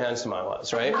exquisitely handsome I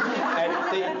was, right?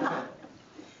 And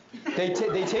they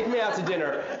take me out to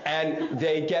dinner and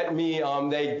they get me,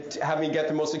 they have me get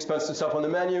the most expensive stuff on the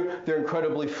menu. They're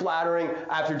incredibly flattering.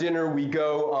 After dinner, we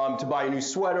go to buy a new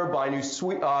sweater, buy new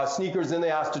sneakers, then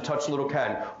they ask to touch little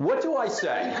Ken. What do I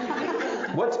say?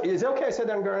 Is it okay I said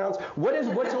that in grounds? What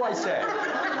do I say?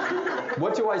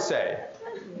 What do I say?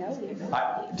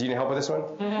 Do you need help with this one?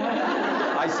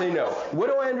 I say no. What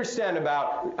do I understand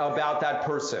about that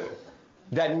person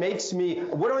that makes me,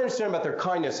 what do I understand about their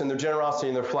kindness and their generosity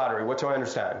and their flattery? What do I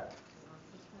understand?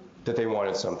 That they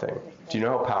wanted something. Do you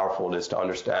know how powerful it is to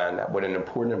understand that? What an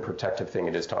important and protective thing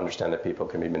it is to understand that people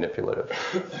can be manipulative.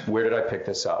 Where did I pick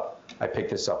this up? I picked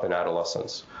this up in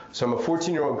adolescence. So I'm a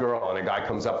 14-year-old girl, and a guy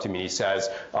comes up to me. He says,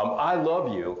 I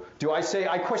love you. Do I say,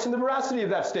 I question the veracity of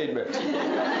that statement?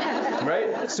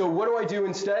 Right? So what do I do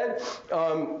instead?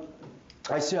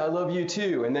 I say, I love you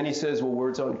too. And then he says, well,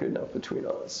 words aren't good enough between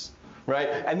us. Right?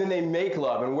 And then they make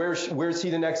love. And where's he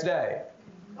the next day?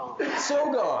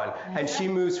 So gone. And she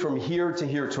moves from here to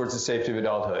here towards the safety of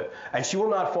adulthood. And she will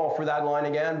not fall for that line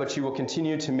again, but she will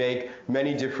continue to make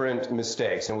many different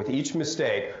mistakes. And with each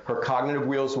mistake, her cognitive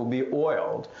wheels will be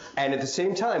oiled. And at the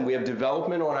same time, we have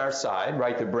development on our side,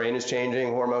 right? The brain is changing,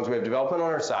 hormones, we have development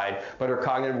on our side, but her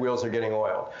cognitive wheels are getting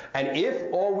oiled. And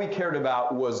if all we cared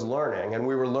about was learning, and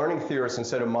we were learning theorists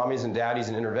instead of mommies and daddies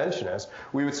and interventionists,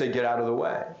 we would say, get out of the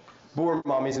way. But we're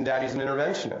mommies and daddies and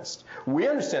interventionists. We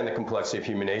understand the complexity of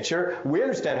human nature. We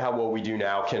understand how what we do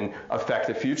now can affect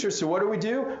the future. So what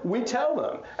do? We tell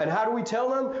them. And how do we tell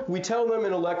them? We tell them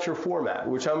in a lecture format,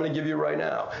 which I'm going to give you right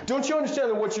now. Don't you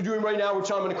understand that what you're doing right now,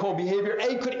 which I'm going to call behavior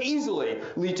A, could easily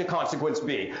lead to consequence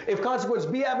B? If consequence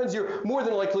B happens, you're more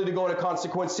than likely to go into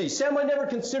consequence C. Sam, I never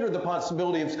considered the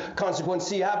possibility of consequence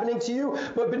C happening to you,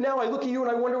 but now I look at you and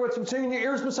I wonder what's between your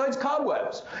ears besides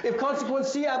cobwebs. If consequence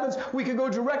C happens, we could go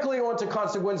directly on to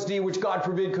consequence D, which God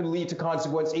forbid could lead to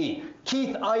consequence E.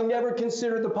 Keith, I never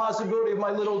considered the possibility of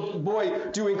my little boy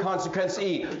doing consequence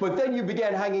E. But then you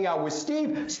began hanging out with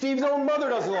Steve. Steve's own mother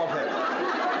doesn't love him.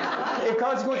 If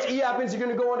consequence E happens, you're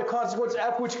going to go on to consequence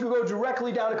F, which could go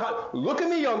directly down to look at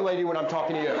me, young lady, when I'm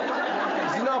talking to you.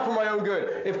 This is not for my own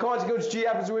good. If consequence G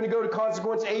happens, we're going to go to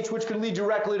consequence H, which could lead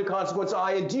directly to consequence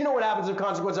I. And do you know what happens if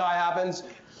consequence I happens?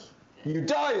 You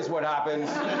die is what happens.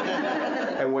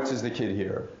 And what does the kid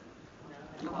hear?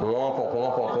 Die.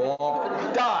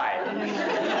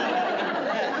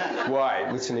 Why?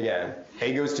 Listen again.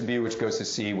 A goes to B, which goes to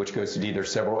C, which goes to D.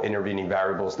 There's several intervening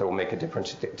variables that will make a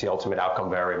difference to the ultimate outcome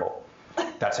variable.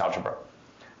 That's algebra.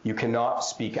 You cannot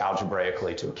speak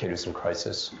algebraically to a kid who's in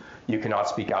crisis. You cannot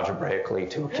speak algebraically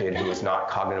to a kid who is not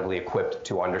cognitively equipped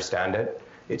to understand it.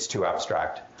 It's too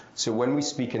abstract. So when we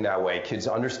speak in that way, kids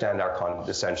understand our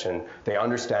condescension. They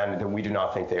understand that we do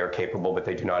not think they are capable, but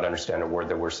they do not understand a word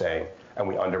that we're saying. And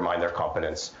we undermine their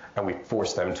competence. And we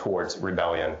force them towards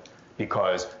rebellion.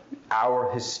 Because our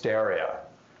hysteria,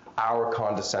 our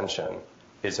condescension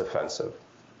is offensive.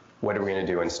 What are we going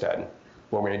to do instead?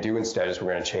 What we're going to do instead is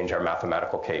we're going to change our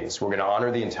mathematical cadence. We're going to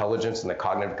honor the intelligence and the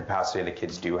cognitive capacity the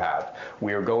kids do have.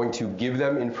 We are going to give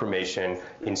them information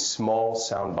in small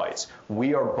sound bites.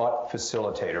 We are but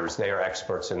facilitators. They are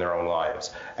experts in their own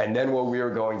lives. And then what we are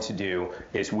going to do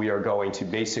is we are going to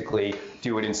basically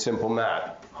do it in simple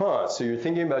math. So you're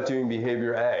thinking about doing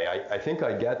behavior A. I think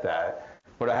I get that.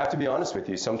 But I have to be honest with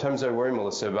you. Sometimes I worry,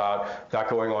 Melissa, about that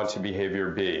going on to behavior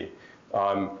B.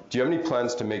 Do you have any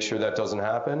plans to make sure that doesn't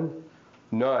happen?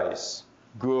 Nice,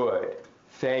 good,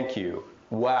 thank you.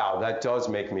 Wow, that does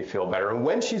make me feel better. And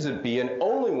when she's at B, and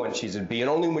only when she's at B, and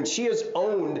only when she has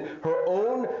owned her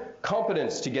own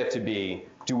competence to get to B,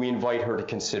 do we invite her to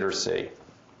consider C,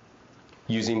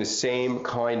 using the same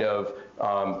kind of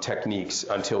techniques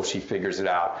until she figures it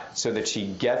out, so that she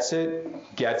gets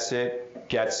it, gets it,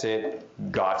 gets it,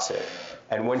 gots it.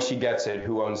 And when she gets it,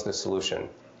 who owns the solution?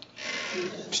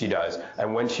 She does.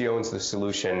 And when she owns the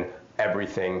solution,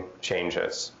 everything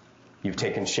changes. You've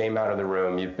taken shame out of the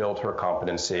room, you've built her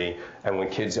competency, and when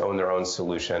kids own their own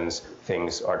solutions,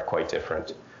 things are quite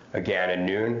different. Again, at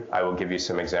noon, I will give you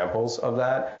some examples of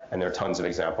that, and there are tons of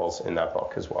examples in that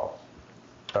book as well.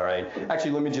 All right.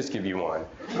 Actually, let me just give you one.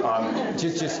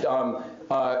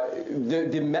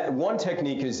 One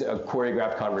technique is a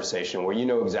choreographed conversation where you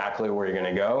know exactly where you're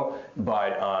going to go,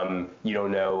 but you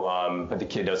don't know, but the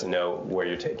kid doesn't know where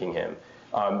you're taking him.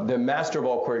 The master of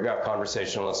all choreographed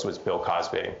conversationalists was Bill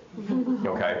Cosby.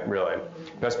 Okay, really.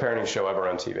 Best parenting show ever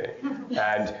on TV.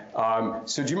 And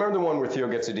so do you remember the one where Theo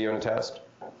gets a D on a test?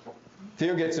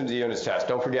 Theo gets a D on his test.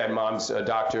 Don't forget, mom's a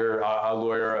doctor, a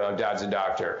lawyer, dad's a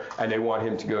doctor, and they want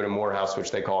him to go to Morehouse, which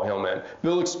they call Hillman.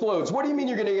 Bill explodes. What do you mean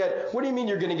you're going to get? What do you mean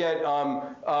you're going to get?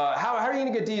 How are you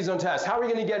going to get D's on tests? How are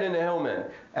you going to get into Hillman?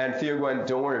 And Theo went,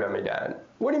 "Don't worry about me, Dad."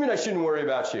 "What do you mean I shouldn't worry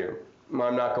about you?"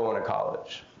 "I'm not going to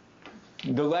college."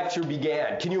 The lecture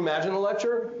began. Can you imagine the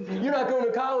lecture? You're not going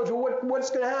to college. Well, what's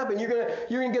going to happen? You're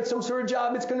going to get some sort of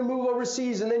job. It's going to move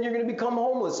overseas, and then you're going to become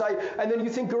homeless. And then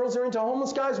you think girls are into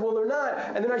homeless guys? Well, they're not.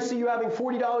 And then I see you having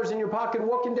 $40 in your pocket,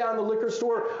 walking down the liquor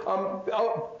store,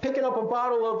 picking up a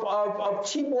bottle of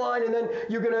cheap wine, and then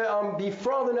you're going to be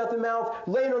frothing at the mouth,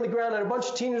 laying on the ground, and a bunch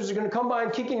of teenagers are going to come by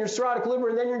and kick in your cirrhotic liver,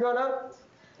 and then you're going to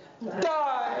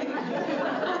die.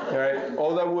 All right.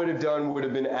 All that would have done would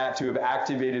have been to have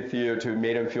activated Theo, to have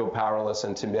made him feel powerless,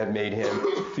 and to have made him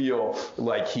feel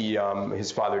like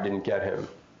his father didn't get him.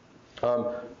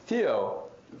 Theo,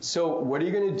 so what are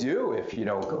you going to do if you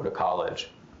don't go to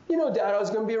college? "You know, Dad, I was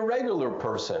going to be a regular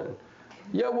person."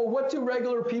 "Yeah, well, what do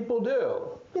regular people do?"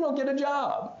 "Get a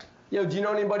job." Do you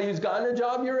know anybody who's gotten a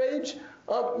job your age?"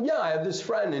 "Yeah, I have this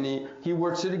friend, and he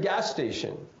works at a gas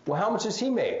station." "Well, how much does he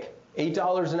make?"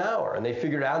 $8 an hour. And they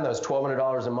figured out that was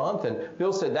 $1,200 a month. And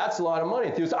Bill said, that's a lot of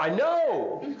money. Theo said, I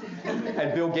know!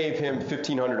 And Bill gave him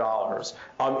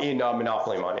 $1,500 in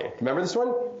Monopoly money. Remember this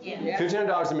one? Yeah.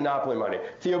 $1,500 in Monopoly money.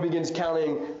 Theo begins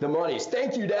counting the monies.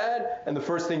 Thank you, Dad. And the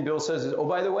first thing Bill says is, oh,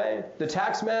 by the way, the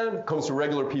tax man comes to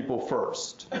regular people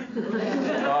first.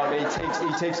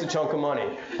 He takes the chunk of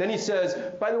money. Then he says,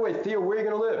 by the way, Theo, where are you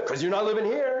going to live? Because you're not living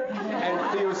here.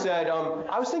 And Theo said,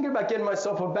 I was thinking about getting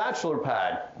myself a bachelor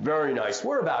pad. Very nice.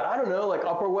 Where about? I don't know, like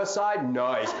Upper West Side?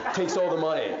 Nice. Takes all the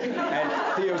money. And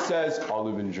Theo says, I'll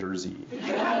live in Jersey.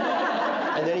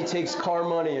 And then he takes car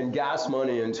money and gas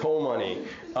money and toll money.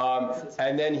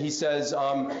 And then he says,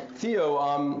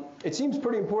 Theo, it seems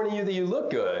pretty important to you that you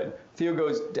look good. Theo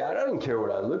goes, Dad, I don't care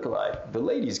what I look like. The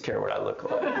ladies care what I look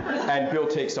like. And Bill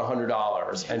takes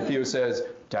 $100. And Theo says,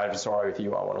 Dad, I'm sorry with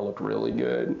you. I want to look really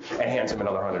good. And hands him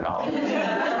another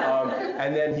 $100.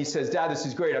 And then he says, Dad, this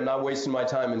is great. I'm not wasting my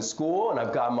time in school. And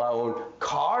I've got my own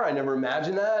car. I never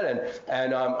imagined that.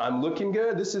 And I'm looking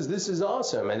good. This is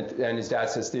awesome. And his dad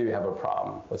says, Theo, you have a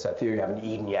problem. What's that? Theo, you haven't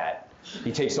eaten yet.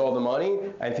 He takes all the money,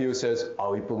 and Theo says,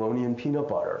 I'll eat bologna and peanut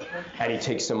butter. And he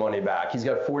takes the money back. He's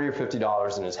got $40 or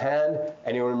 $50 in his hand.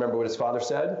 Anyone remember what his father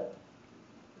said?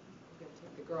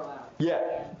 Take the girl out.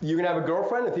 Yeah. You can have a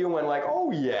girlfriend? And Theo went like,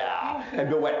 oh, yeah. And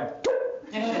Bill went,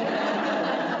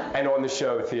 and on the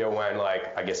show, Theo went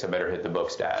like, I guess I better hit the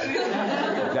books, Dad.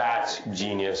 That's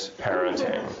genius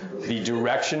parenting. The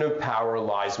direction of power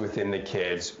lies within the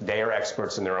kids. They are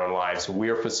experts in their own lives. We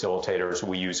are facilitators.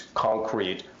 We use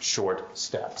concrete, short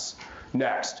steps.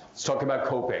 Next, let's talk about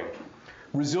coping.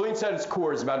 Resilience at its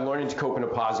core is about learning to cope in a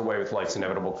positive way with life's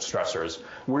inevitable stressors.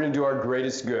 We're going to do our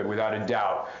greatest good, without a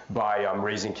doubt, by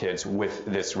raising kids with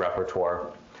this repertoire.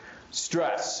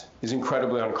 Stress is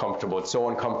incredibly uncomfortable. It's so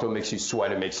uncomfortable, it makes you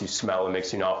sweat, it makes you smell, it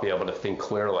makes you not be able to think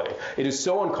clearly. It is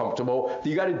so uncomfortable that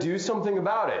you got to do something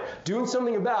about it. Doing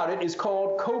something about it is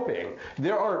called coping.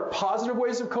 There are positive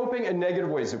ways of coping and negative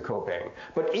ways of coping.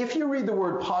 But if you read the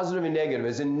word positive and negative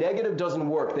as in negative doesn't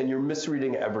work, then you're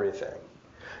misreading everything.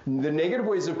 The negative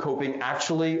ways of coping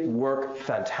actually work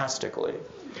fantastically.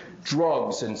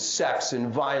 Drugs and sex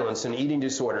and violence and eating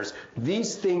disorders,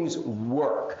 these things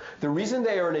work. The reason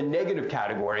they are in a negative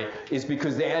category is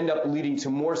because they end up leading to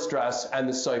more stress and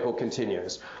the cycle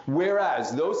continues.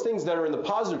 Whereas those things that are in the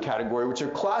positive category, which are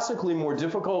classically more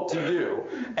difficult to do,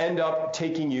 end up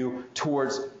taking you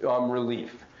towards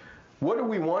relief. What do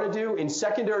we want to do? In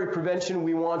secondary prevention,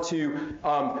 we want to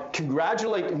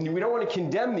congratulate, we don't want to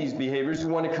condemn these behaviors,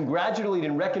 we want to congratulate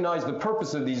and recognize the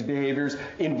purpose of these behaviors,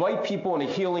 invite people in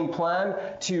a healing plan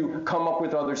to come up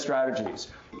with other strategies.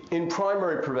 In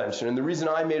primary prevention, and the reason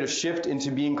I made a shift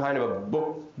into being kind of a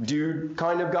book dude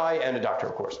kind of guy, and a doctor,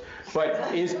 of course,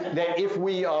 but is that if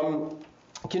we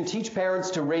can teach parents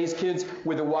to raise kids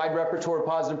with a wide repertoire of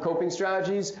positive coping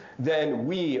strategies, then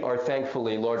we are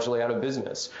thankfully largely out of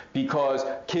business because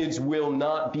kids will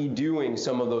not be doing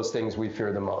some of those things we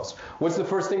fear the most. What's the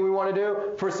first thing we want to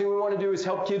do? First thing we want to do is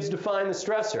help kids define the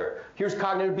stressor. Here's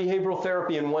cognitive behavioral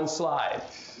therapy in one slide.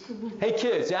 Hey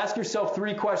kids, ask yourself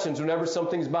 3 questions whenever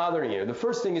something's bothering you. The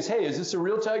first thing is, hey, is this a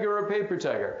real tiger or a paper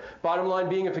tiger? Bottom line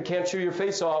being, if it can't chew your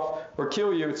face off or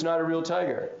kill you, it's not a real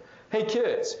tiger. Hey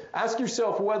kids, ask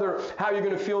yourself how you're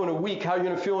going to feel in a week, how you're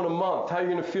going to feel in a month, how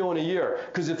you're going to feel in a year.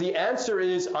 Because if the answer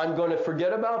is, I'm going to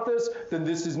forget about this, then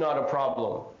this is not a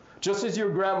problem. Just as your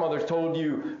grandmother told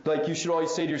you, like you should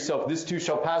always say to yourself, this too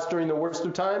shall pass during the worst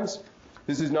of times,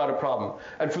 this is not a problem.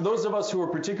 And for those of us who are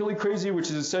particularly crazy, which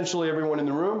is essentially everyone in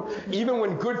the room, even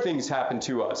when good things happen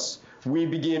to us, we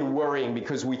begin worrying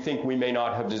because we think we may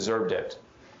not have deserved it.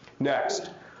 Next.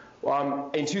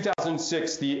 In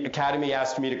 2006, the Academy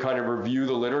asked me to kind of review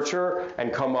the literature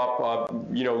and come up,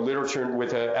 literature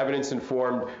with an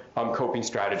evidence-informed coping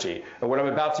strategy. And what I'm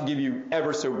about to give you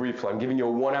ever so briefly, I'm giving you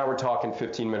a 1-hour talk in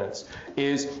 15 minutes,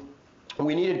 is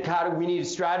we needed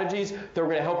strategies that were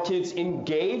going to help kids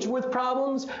engage with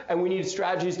problems, and we needed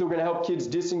strategies that were going to help kids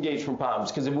disengage from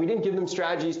problems. Because if we didn't give them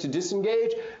strategies to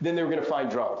disengage, then they were going to find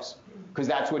drugs. Because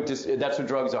that's what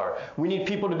drugs are. We need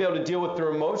people to be able to deal with their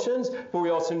emotions, but we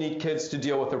also need kids to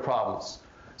deal with their problems.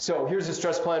 So here's a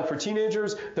stress plan for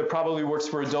teenagers that probably works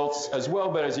for adults as well,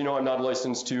 but as you know, I'm not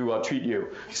licensed to treat you.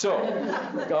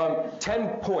 So 10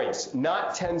 points,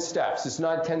 not 10 steps. It's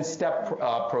not a 10-step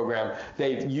program.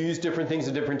 They've used different things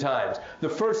at different times. The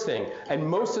first thing, and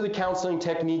most of the counseling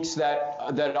techniques that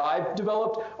I've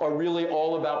developed are really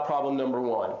all about problem number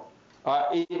 1.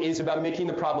 It is about making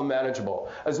the problem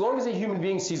manageable. As long as a human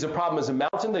being sees a problem as a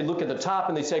mountain, they look at the top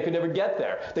and they say, I could never get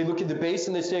there. They look at the base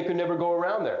and they say, I could never go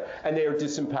around there. And they are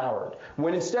disempowered.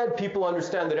 When instead people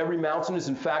understand that every mountain is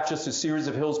in fact just a series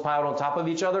of hills piled on top of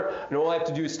each other, and all I have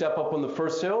to do is step up on the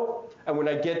first hill, and when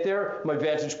I get there, my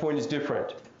vantage point is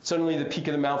different. Suddenly the peak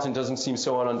of the mountain doesn't seem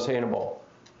so unattainable.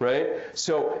 Right?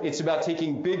 So it's about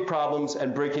taking big problems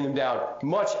and breaking them down,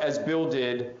 much as Bill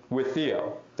did with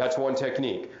Theo. That's one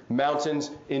technique. Mountains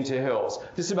into hills.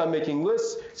 This is about making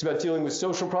lists. It's about dealing with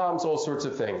social problems, all sorts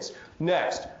of things.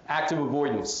 Next, active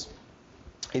avoidance.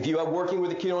 If you are working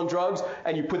with a kid on drugs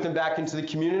and you put them back into the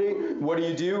community, what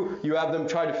do? You have them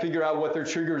try to figure out what their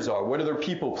triggers are. What are their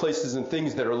people, places, and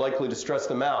things that are likely to stress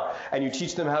them out? And you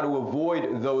teach them how to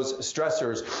avoid those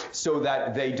stressors so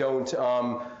that they don't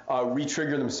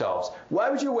re-trigger themselves. Why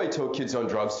would you wait till a kid's on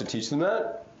drugs to teach them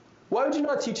that? Why would you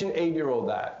not teach an 8-year-old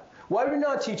that? Why would you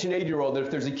not teach an 8-year-old that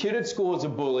if there's a kid at school who's a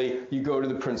bully, you go to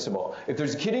the principal? If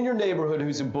there's a kid in your neighborhood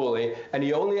who's a bully and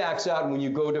he only acts out when you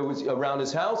go to around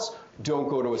his house, don't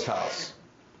go to his house.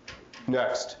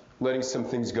 Next, letting some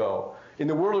things go. In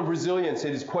the world of resilience,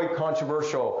 it is quite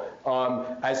controversial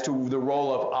as to the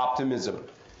role of optimism.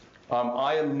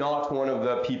 I am not one of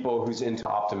the people who's into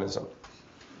optimism.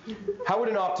 How would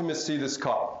an optimist see this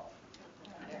cup?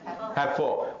 Half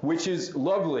full, which is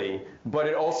lovely, but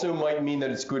it also might mean that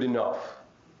it's good enough.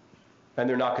 And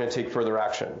they're not going to take further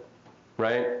action,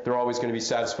 right? They're always going to be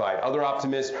satisfied. Other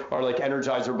optimists are like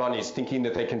Energizer bunnies, thinking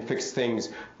that they can fix things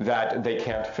that they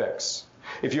can't fix.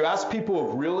 If you ask people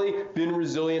who've really been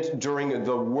resilient during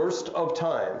the worst of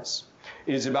times,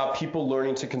 it is about people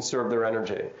learning to conserve their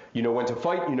energy. You know when to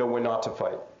fight, you know when not to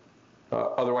fight.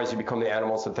 Otherwise, you become the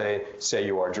animals that they say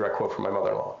you are. Direct quote from my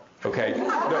mother-in-law. Okay?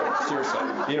 No, seriously.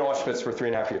 In Auschwitz for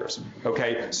 3.5 years.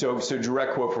 Okay? So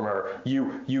direct quote from her.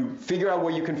 You figure out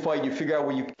where you can fight, you figure out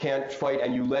where you can't fight,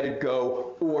 and you let it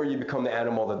go, or you become the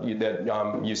animal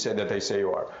that you said that they say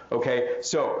you are. Okay?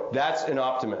 So that's an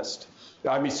optimist.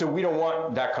 I mean, so we don't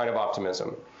want that kind of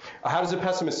optimism. How does a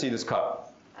pessimist see this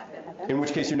cup? In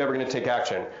which case you're never going to take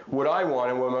action. What I want,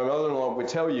 and what my mother-in-law would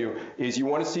tell you, is you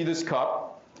want to see this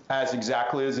cup as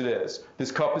exactly as it is.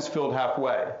 This cup is filled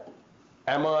halfway.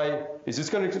 Is this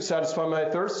going to satisfy my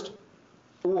thirst?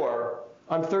 Or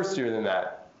I'm thirstier than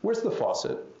that. Where's the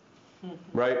faucet?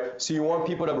 Right? So you want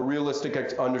people to have a realistic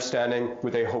understanding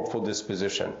with a hopeful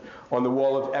disposition. On the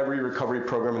wall of every recovery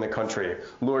program in the country,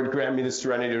 Lord, grant me the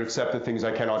serenity to accept the things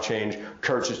I cannot change,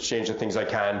 courage to change the things I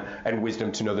can, and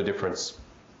wisdom to know the difference.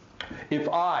 If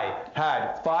I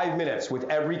had 5 minutes with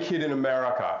every kid in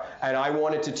America and I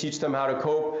wanted to teach them how to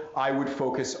cope, I would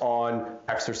focus on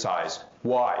exercise.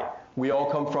 Why? We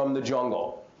all come from the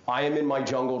jungle. I am in my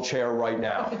jungle chair right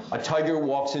now. A tiger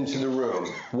walks into the room.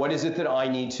 What is it that I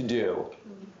need to do?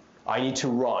 I need to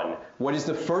run. What is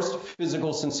the first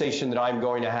physical sensation that I'm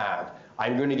going to have?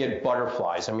 I'm going to get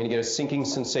butterflies. I'm going to get a sinking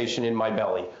sensation in my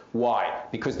belly. Why?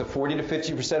 Because the 40 to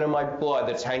 50% of my blood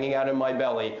that's hanging out in my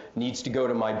belly needs to go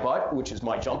to my butt, which is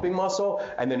my jumping muscle,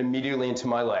 and then immediately into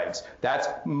my legs. That's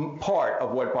part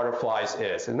of what butterflies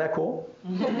is. Isn't that cool?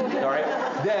 All right.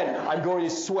 Then I'm going to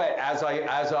sweat as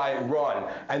I run,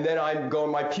 and then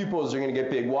my pupils are going to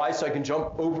get big. Why? So I can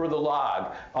jump over the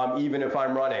log, even if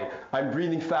I'm running. I'm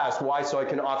breathing fast. Why? So I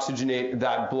can oxygenate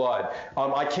that blood.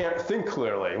 I can't think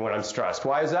clearly when I'm stressed.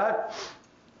 Why is that?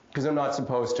 Because I'm not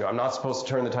supposed to. I'm not supposed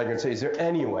to turn the tiger and say, is there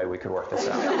any way we could work this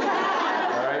out?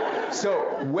 All right?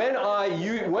 So when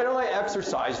I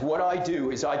exercise, what I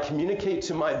do is I communicate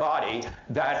to my body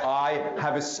that I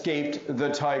have escaped the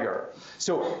tiger.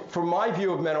 So from my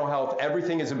view of mental health,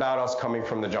 everything is about us coming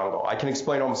from the jungle. I can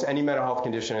explain almost any mental health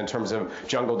condition in terms of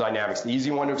jungle dynamics. The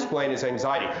easy one to explain is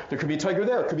anxiety. There could be a tiger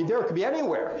there, it could be there, it could be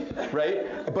anywhere,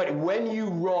 right? But when you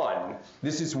run,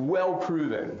 this is well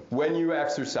proven, when you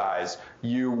exercise,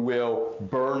 you will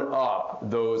burn up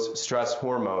those stress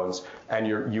hormones and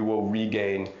you will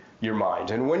regain your mind.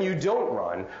 And when you don't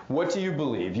run, what do you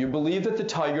believe? You believe that the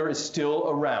tiger is still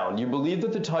around. You believe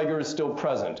that the tiger is still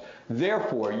present.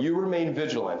 Therefore, you remain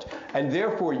vigilant. And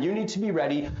therefore, you need to be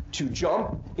ready to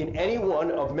jump in any one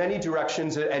of many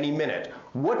directions at any minute.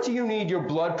 What do you need your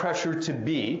blood pressure to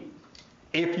be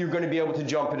if you're going to be able to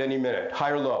jump at any minute?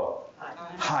 High or low?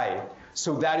 High.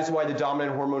 So that is why the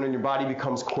dominant hormone in your body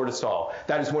becomes cortisol.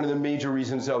 That is one of the major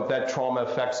reasons of that trauma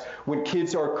effects. When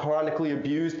kids are chronically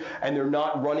abused and they're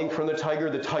not running from the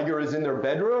tiger is in their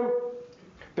bedroom,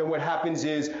 then what happens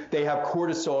is they have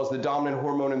cortisol as the dominant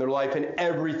hormone in their life, and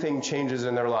everything changes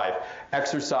in their life.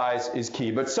 Exercise is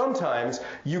key. But sometimes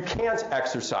you can't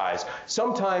exercise.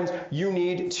 Sometimes you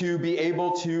need to be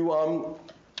able to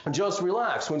Just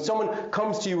relax. When someone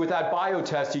comes to you with that bio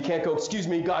test, you can't go, excuse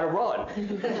me, gotta run,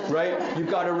 right? You've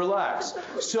got to relax.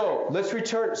 So let's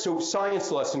return. So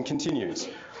science lesson continues.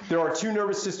 There are two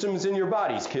nervous systems in your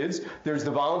bodies, kids. There's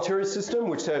the voluntary system,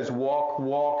 which says walk,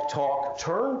 walk, talk,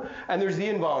 turn. And there's the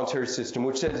involuntary system,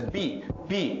 which says be,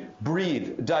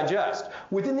 breathe, digest.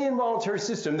 Within the involuntary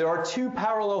system, there are two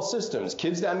parallel systems.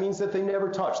 Kids, that means that they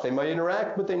never touch. They might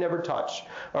interact, but they never touch.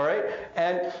 All right?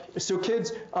 And so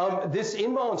kids, this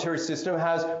involuntary system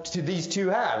has these two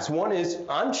halves. One is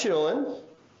I'm chilling,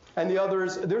 and the other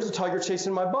is there's a tiger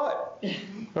chasing my butt.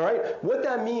 All right? What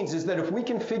that means is that if we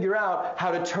can figure out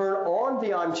how to turn on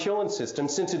the I'm chilling system,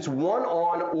 since it's one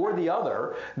on or the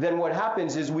other, then what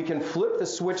happens is we can flip the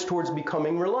switch towards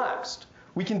becoming relaxed.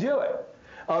 We can do it.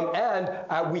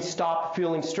 And we stop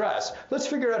feeling stress. Let's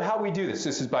figure out how we do this.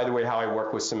 This is, by the way, how I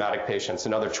work with somatic patients,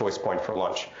 another choice point for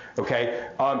lunch. Okay?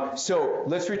 So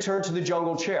let's return to the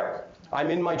jungle chair. I'm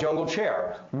in my jungle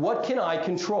chair. What can I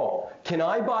control? Can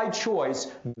I, by choice,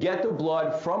 get the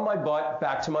blood from my butt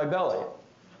back to my belly?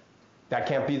 That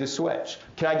can't be the switch.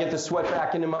 Can I get the sweat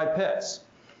back into my pits?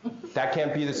 That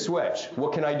can't be the switch.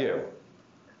 What can I do?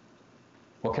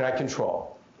 What can I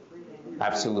control?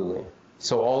 Absolutely.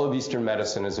 So all of Eastern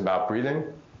medicine is about breathing,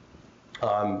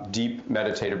 deep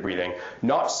meditative breathing,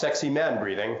 not sexy man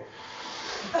breathing,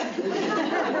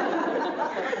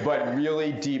 but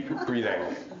really deep breathing.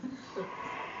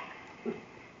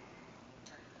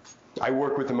 I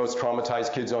work with the most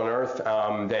traumatized kids on earth.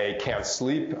 They can't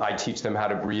sleep. I teach them how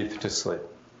to breathe to sleep.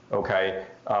 Okay?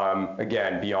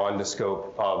 Again, beyond the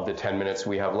scope of the 10 minutes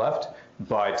we have left.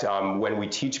 But when we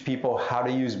teach people how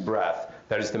to use breath,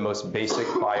 that is the most basic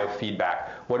biofeedback.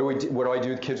 What do I do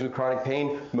with kids with chronic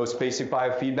pain? Most basic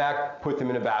biofeedback, put them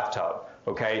in a bathtub.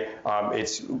 Okay,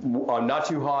 it's not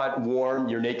too hot, warm,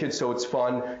 you're naked, so it's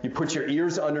fun. You put your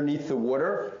ears underneath the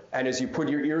water, and as you put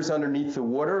your ears underneath the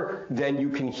water, then you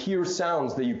can hear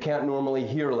sounds that you can't normally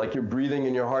hear, like your breathing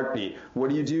and your heartbeat.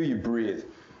 What do? You breathe.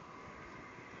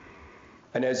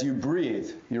 And as you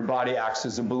breathe, your body acts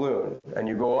as a balloon, and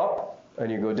you go up,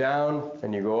 and you go down,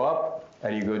 and you go up,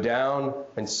 and you go down,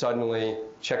 and suddenly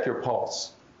check your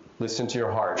pulse. Listen to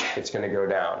your heart. It's going to go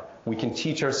down. We can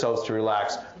teach ourselves to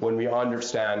relax when we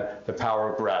understand the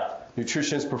power of breath.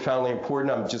 Nutrition is profoundly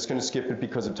important. I'm just going to skip it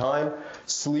because of time.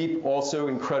 Sleep, also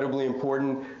incredibly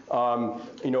important.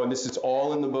 And this is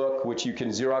all in the book, which you can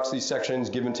Xerox these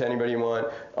sections, give them to anybody you want.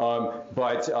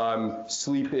 But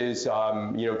sleep is,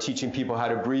 teaching people how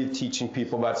to breathe, teaching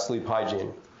people about sleep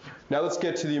hygiene. Now let's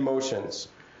get to the emotions.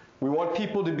 We want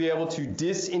people to be able to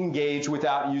disengage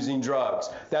without using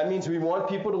drugs. That means we want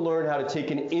people to learn how to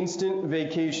take an instant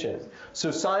vacation.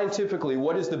 So scientifically,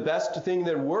 what is the best thing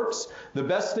that works? The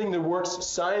best thing that works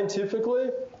scientifically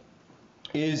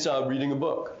is reading a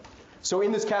book. So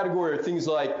in this category are things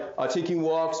like taking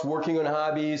walks, working on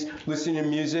hobbies, listening to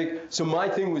music. So my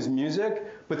thing was music,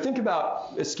 but think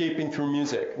about escaping through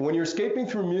music. When you're escaping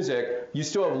through music, you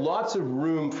still have lots of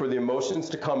room for the emotions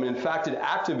to come, and in fact, it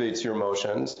activates your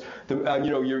emotions.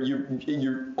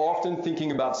 You're often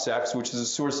thinking about sex, which is a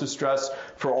source of stress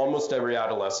for almost every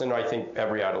adolescent, I think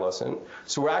every adolescent.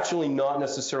 So we're actually not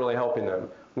necessarily helping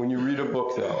them. When you read a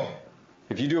book, though,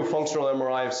 if you do a functional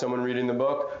MRI of someone reading the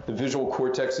book, the visual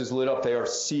cortex is lit up. They are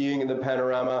seeing the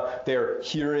panorama. They are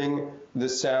hearing the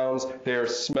sounds. They are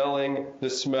smelling the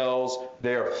smells.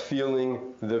 They are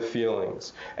feeling the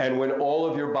feelings. And when all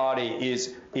of your body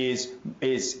is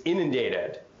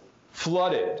inundated,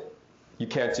 flooded, you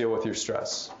can't deal with your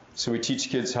stress. So we teach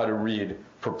kids how to read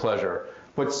for pleasure.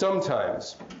 But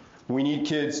sometimes we need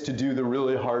kids to do the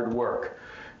really hard work.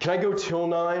 Can I go till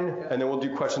 9, and then we'll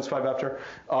do questions 5 after?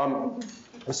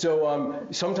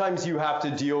 Sometimes you have to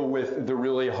deal with the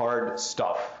really hard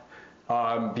stuff,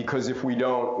 because if we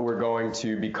don't, we're going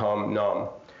to become numb.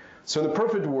 So in the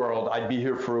perfect world, I'd be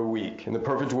here for a week. In the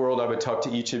perfect world, I would talk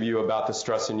to each of you about the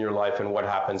stress in your life and what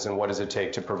happens and what does it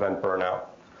take to prevent burnout.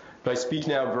 But I speak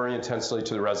now very intensely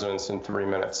to the residents in 3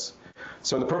 minutes.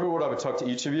 So in the perfect world, I would talk to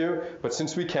each of you, but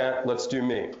since we can't, let's do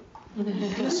me.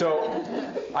 So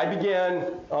I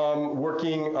began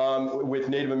working with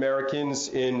Native Americans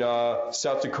in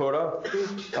South Dakota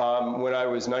when I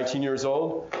was 19 years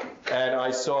old, and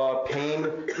I saw pain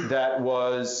that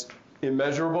was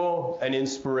immeasurable and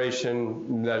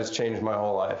inspiration that has changed my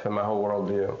whole life and my whole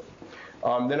worldview.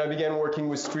 Then I began working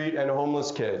with street and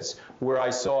homeless kids, where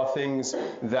I saw things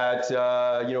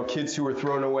that, kids who were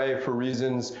thrown away for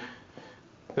reasons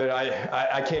that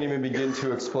I can't even begin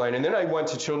to explain. And then I went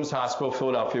to Children's Hospital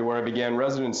Philadelphia, where I began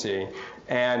residency.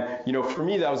 And, for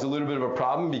me, that was a little bit of a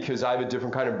problem because I have a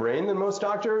different kind of brain than most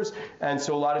doctors. And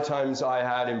so a lot of times I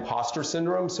had imposter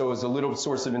syndrome, so it was a little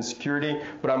source of insecurity,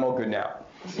 but I'm all good now,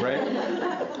 right?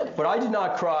 But I did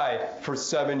not cry for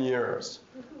 7 years.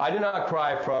 I did not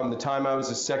cry from the time I was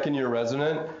a second-year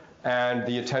resident and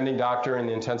the attending doctor in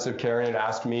the intensive care unit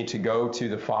asked me to go to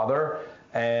the father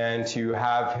and to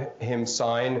have him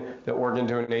sign the organ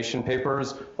donation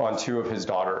papers on 2 of his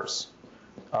daughters.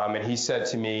 And he said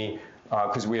to me,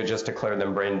 because we had just declared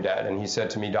them brain dead, and he said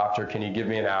to me, "Doctor, can you give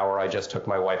me an hour? I just took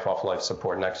my wife off life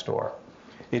support next door."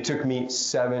 It took me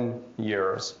 7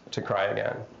 years to cry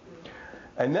again.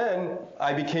 And then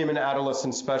I became an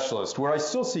adolescent specialist, where I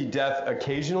still see death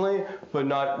occasionally, but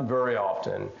not very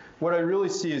often. What I really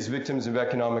see is victims of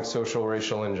economic, social,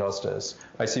 racial injustice.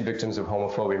 I see victims of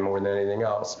homophobia more than anything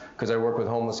else, because I work with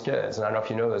homeless kids. And I don't know if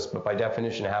you know this, but by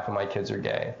definition, half of my kids are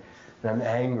gay. And I'm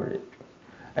angry.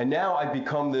 And now I've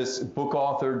become this book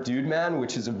author dude man,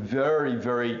 which is a very,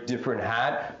 very different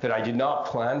hat that I did not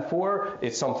plan for.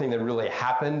 It's something that really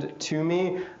happened to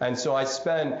me. And so I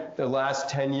spent the last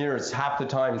 10 years, half the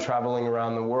time, traveling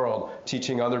around the world,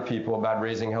 teaching other people about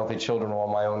raising healthy children while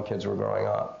my own kids were growing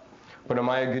up. But am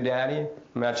I a good daddy?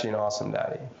 I'm actually an awesome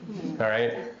daddy. All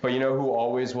right? But you know who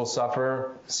always will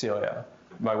suffer? Celia,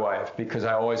 my wife, because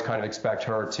I always kind of expect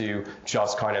her to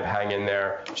just kind of hang in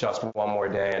there just one more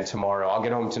day, and tomorrow I'll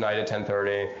get home tonight at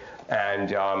 10:30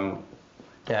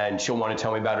 and she'll want to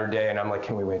tell me about her day, and I'm like,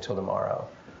 can we wait till tomorrow?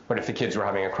 But if the kids were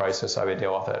having a crisis, I would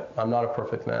deal with it. I'm not a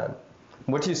perfect man.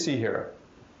 What do you see here?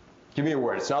 Give me a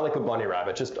word. It's not like a bunny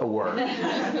rabbit, just a word.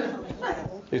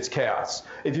 It's chaos.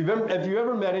 If you've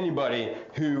ever met anybody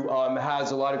who has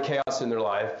a lot of chaos in their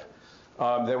life,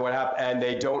 then what happens, and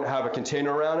they don't have a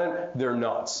container around it, they're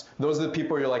nuts. Those are the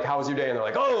people you're like, how was your day? And they're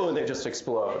like, oh, and they just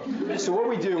explode. So what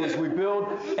we do is we build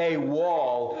a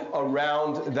wall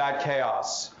around that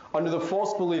chaos under the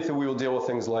false belief that we will deal with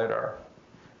things later.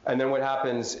 And then what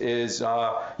happens is,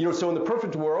 so in the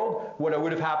perfect world, what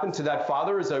would have happened to that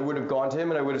father is I would have gone to him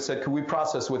and I would have said, could we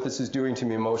process what this is doing to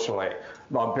me emotionally,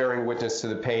 bearing witness to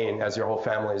the pain as your whole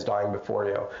family is dying before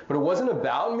you. But it wasn't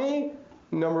about me.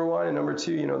 Number one, and number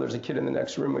two, there's a kid in the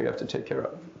next room who you have to take care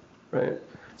of, right?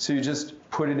 So you just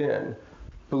put it in,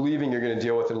 believing you're going to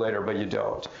deal with it later, but you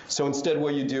don't. So instead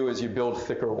what you do is you build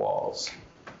thicker walls.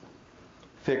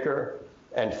 Thicker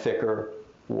and thicker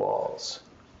walls.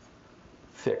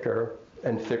 Thicker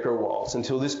and thicker walls,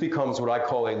 until this becomes what I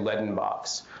call a leaden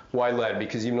box. Why lead?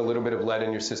 Because even a little bit of lead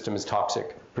in your system is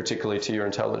toxic, particularly to your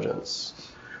intelligence.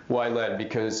 Why lead?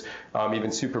 Because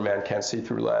even Superman can't see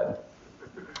through lead.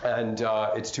 And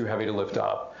it's too heavy to lift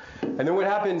up. And then what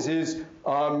happens is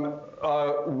when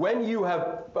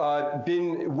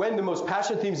the most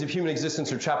passionate themes of human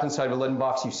existence are trapped inside of a leaden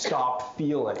box, you stop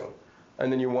feeling.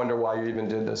 And then you wonder why you even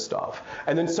did this stuff.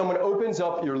 And then someone opens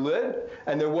up your lid,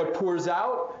 and then what pours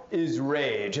out is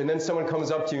rage. And then someone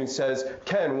comes up to you and says,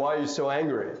 Ken, why are you so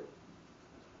angry?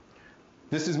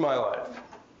 This is my life.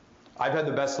 I've had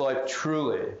the best life,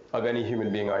 truly, of any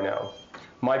human being I know.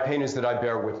 My pain is that I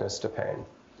bear witness to pain.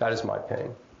 That is my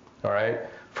pain, all right?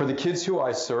 For the kids who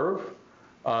I serve,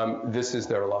 this is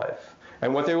their life.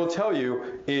 And what they will tell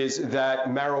you is that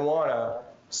marijuana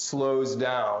slows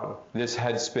down this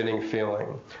head-spinning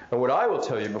feeling. And what I will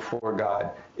tell you before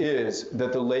God is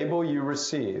that the label you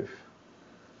receive,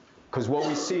 because what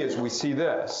we see is we see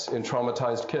this in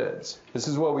traumatized kids. This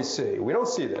is what we see. We don't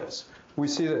see this. We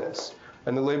see this.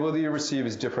 And the label that you receive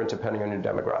is different depending on your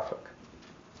demographic.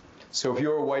 So if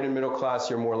you're white and middle class,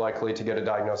 you're more likely to get a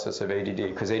diagnosis of ADD,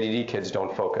 because ADD kids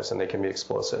don't focus and they can be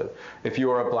explosive. If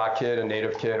you are a black kid, a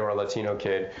native kid, or a Latino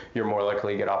kid, you're more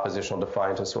likely to get oppositional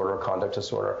defiant disorder or conduct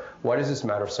disorder. Why does this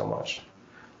matter so much?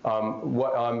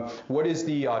 What is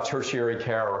the tertiary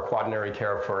care or quaternary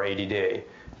care for ADD?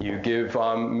 You give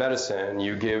medicine,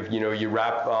 you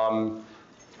wrap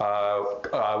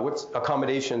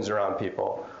accommodations around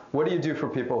people. What do you do for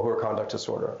people who are conduct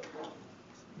disorder?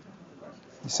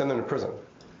 You send them to prison,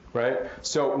 right?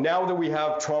 So now that we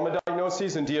have trauma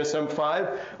diagnoses in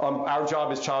DSM-5, our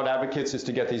job as child advocates is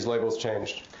to get these labels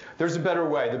changed. There's a better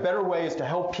way. The better way is to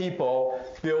help people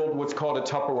build what's called a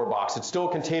Tupperware box. It's still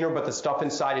a container, but the stuff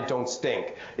inside it don't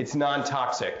stink. It's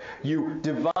non-toxic. You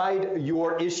divide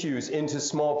your issues into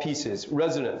small pieces.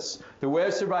 Residence. The way I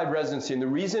survived residency, and the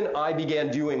reason I began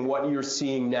doing what you're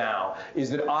seeing now, is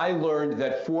that I learned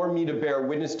that for me to bear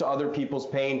witness to other people's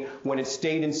pain, when it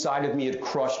stayed inside of me, it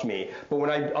crushed me. But when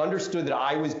I understood that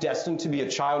I was destined to be a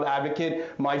child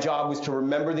advocate, my job was to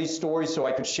remember these stories so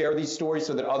I could share these stories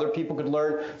so that other people could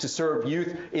learn to serve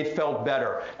youth, it felt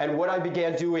better. And what I began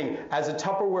began doing as a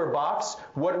Tupperware box,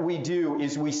 what we do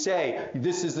is we say,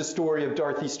 this is the story of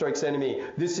Dorothy Strikes Enemy.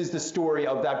 This is the story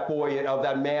of that boy, of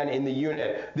that man in the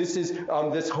unit. This is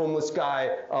this homeless guy,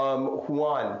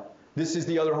 Juan. This is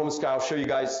the other homeless guy. I'll show you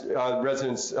guys,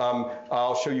 residents,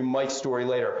 I'll show you Mike's story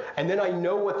later. And then I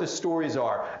know what the stories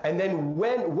are. And then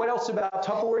what else about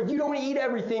Tupperware? You don't eat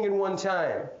everything in one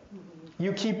time.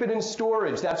 You keep it in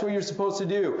storage. That's what you're supposed to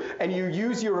do. And you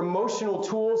use your emotional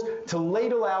tools to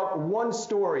ladle out one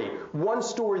story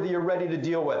that you're ready to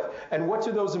deal with. And what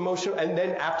do those emotional, and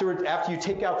then after you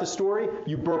take out the story,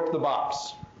 you burp the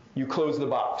box. You close the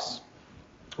box.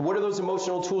 What do those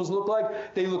emotional tools look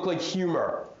like? They look like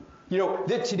humor. You know,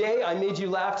 that today, I made you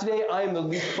laugh today, I am the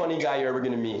least funny guy you're ever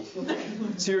going to meet.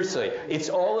 Seriously. It's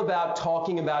all about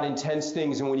talking about intense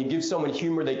things, and when you give someone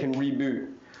humor, they can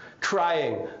reboot.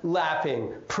 Crying,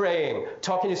 laughing, praying,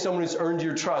 talking to someone who's earned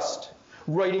your trust,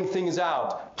 writing things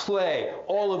out, play,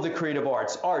 all of the creative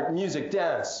arts, art, music,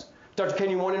 dance. Dr. Ken,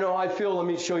 you want to know how I feel? Let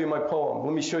me show you my poem.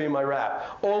 Let me show you my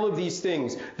rap. All of these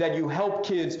things that you help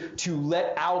kids to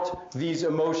let out these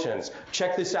emotions.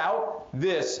 Check this out.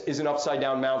 This is an upside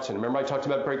down mountain. Remember I talked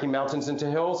about breaking mountains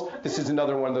into hills? This is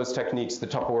another one of those techniques, the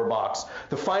Tupperware box.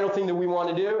 The final thing that we want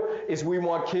to do is we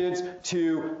want kids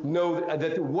to know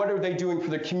that what are they doing for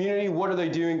the community? What are they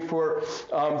doing for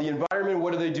the environment?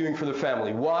 What are they doing for the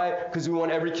family? Why? Because we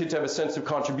want every kid to have a sense of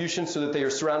contribution so that they are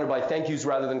surrounded by thank yous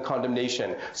rather than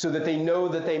condemnation, so that they know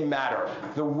that they matter.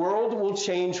 The world will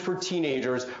change for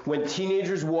teenagers when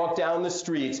teenagers walk down the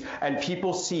streets and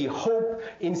people see hope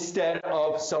instead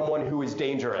of someone who is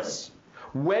dangerous.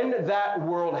 When that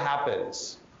world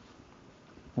happens,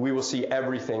 we will see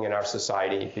everything in our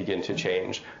society begin to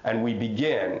change. And we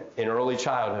begin in early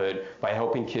childhood by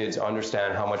helping kids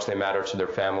understand how much they matter to their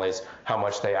families, how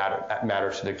much they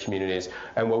matter to their communities.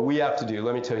 And what we have to do,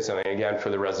 let me tell you something again for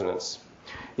the residents.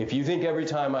 If you think every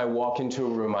time I walk into a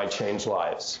room I change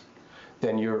lives,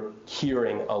 then you're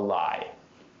hearing a lie.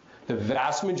 The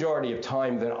vast majority of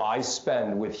time that I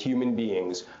spend with human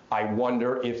beings, I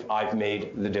wonder if I've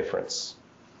made the difference.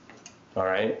 All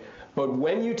right? But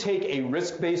when you take a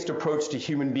risk-based approach to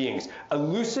human beings,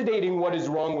 elucidating what is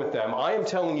wrong with them, I am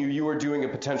telling you, you are doing a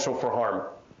potential for harm.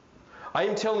 I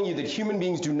am telling you that human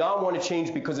beings do not want to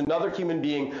change because another human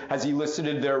being has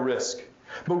elicited their risk.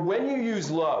 But when you use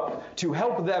love to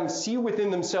help them see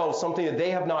within themselves something that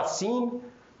they have not seen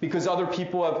because other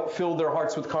people have filled their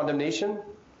hearts with condemnation,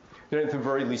 then at the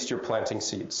very least you're planting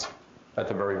seeds. At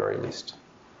the very, very least.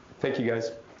 Thank you,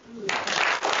 guys.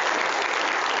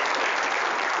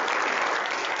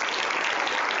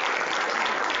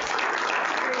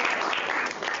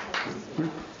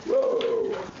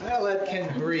 I'll let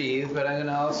Ken breathe, but I'm going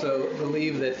to also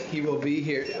believe that he will be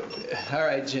here. All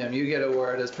right, Jim, you get a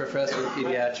word as professor of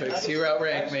pediatrics. You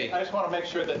outrank me. I just want to make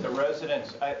sure that the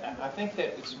residents, I think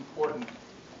that it's important.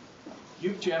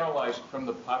 You've generalized from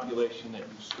the population that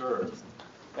you serve.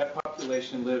 That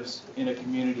population lives in a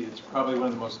community that's probably one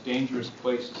of the most dangerous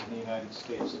places in the United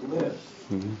States to live.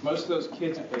 Mm-hmm. Most of those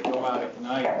kids, if they go out at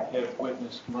night, have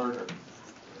witnessed murder.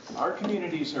 Our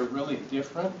communities are really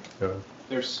different. Yeah.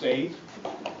 They're safe.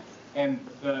 And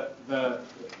the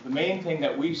main thing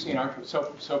that we've seen,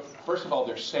 so first of all,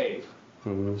 they're safe.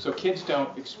 Mm-hmm. So kids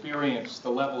don't experience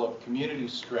the level of community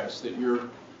stress that your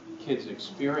kids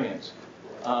experience.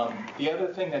 The other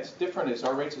thing that's different is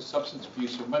our rates of substance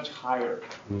abuse are much higher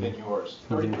than yours.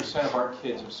 30% of our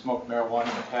kids have smoked marijuana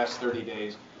in the past 30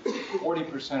 days.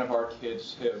 40% of our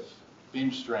kids have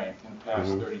binge drank in the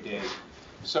past 30 days.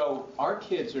 So our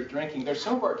kids are drinking. There's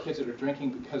some of our kids that are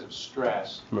drinking because of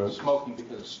stress, smoking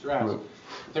because of stress. But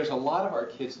there's a lot of our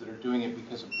kids that are doing it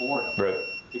because of boredom. Right.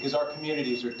 Because our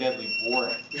communities are deadly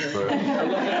boring. Right. They're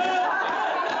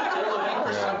looking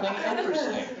for something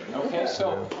interesting. Okay,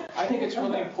 so I think it's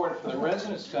really important for the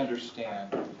residents to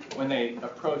understand when they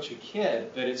approach a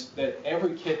kid that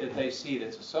every kid that they see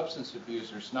that's a substance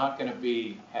abuser is not going to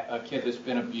be a kid that's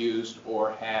been abused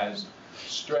or has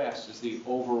stress as the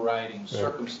overriding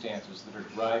circumstances that are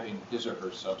driving his or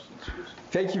her substance use.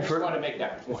 Thank you I just want to make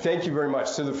that point. Thank you very much.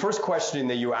 So the first question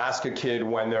that you ask a kid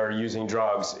when they're using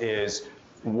drugs is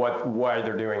why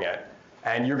they're doing it.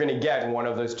 And you're going to get one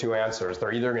of those two answers.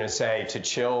 They're either going to say to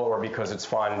chill or because it's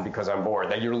fun, because I'm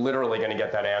bored. That you're literally going to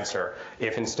get that answer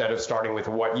if instead of starting with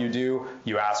what you do,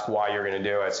 you ask why you're going to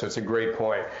do it. So it's a great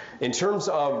point. In terms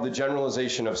of the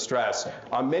generalization of stress,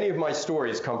 many of my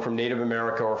stories come from Native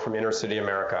America or from inner city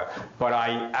America. But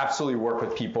I absolutely work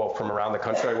with people from around the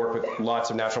country. I work with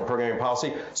lots of national programming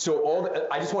policy. So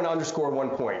I just want to underscore one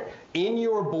point. In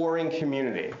your boring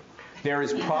community, there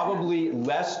is probably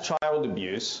less child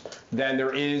abuse than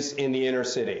there is in the inner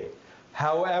city.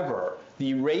 However,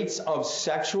 the rates of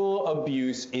sexual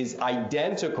abuse is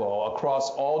identical across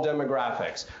all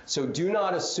demographics. So do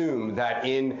not assume that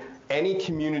in any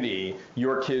community,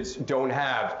 your kids don't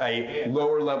have a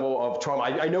lower level of trauma.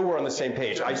 I know we're on the same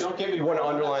page. I Don't get me want to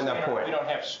wrong, underline that point. We don't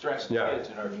have stressed kids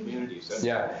in our communities.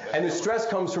 And the stress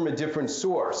comes from a different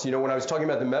source. You know, when I was talking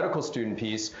about the medical student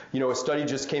piece, you know, a study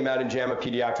just came out in JAMA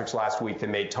Pediatrics last week that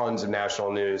made tons of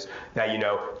national news that, you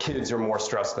know, kids are more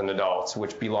stressed than adults,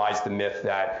 which belies the myth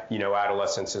that, you know,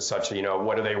 adolescence is such a, you know,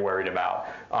 what are they worried about?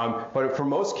 But for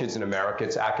most kids in America,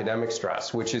 it's academic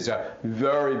stress, which is a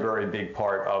very, very big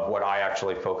part of what I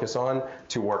actually focus on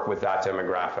to work with that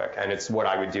demographic. And it's what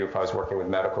I would do if I was working with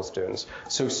medical students.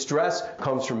 So stress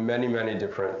comes from many, many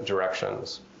different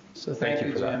directions. So thank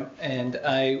you, Jim. And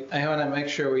I want to make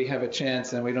sure we have a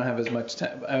chance, and we don't have as much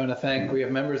time. I want to thank, we have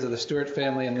members of the Stewart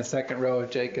family in the second row.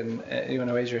 Jake, and you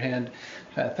want to raise your hand.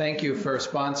 Thank you for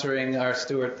sponsoring our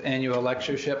Stewart annual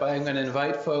lectureship. I'm going to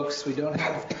invite folks. We don't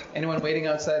have anyone waiting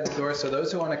outside the door, so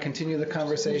those who want to continue the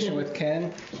conversation with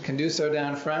Ken can do so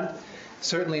down front.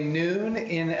 Certainly noon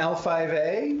in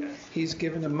L5A. He's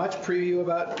given a much preview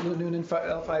about noon in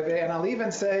L5A. And I'll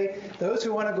even say, those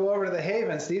who want to go over to the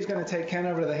Haven, Steve's going to take Ken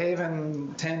over to the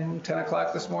Haven 10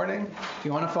 o'clock this morning. If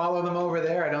you want to follow them over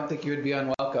there, I don't think you would be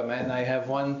unwelcome. And I have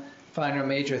one final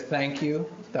major thank you,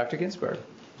 Dr. Ginsburg.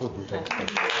 More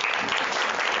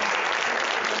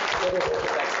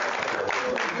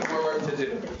work to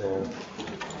do.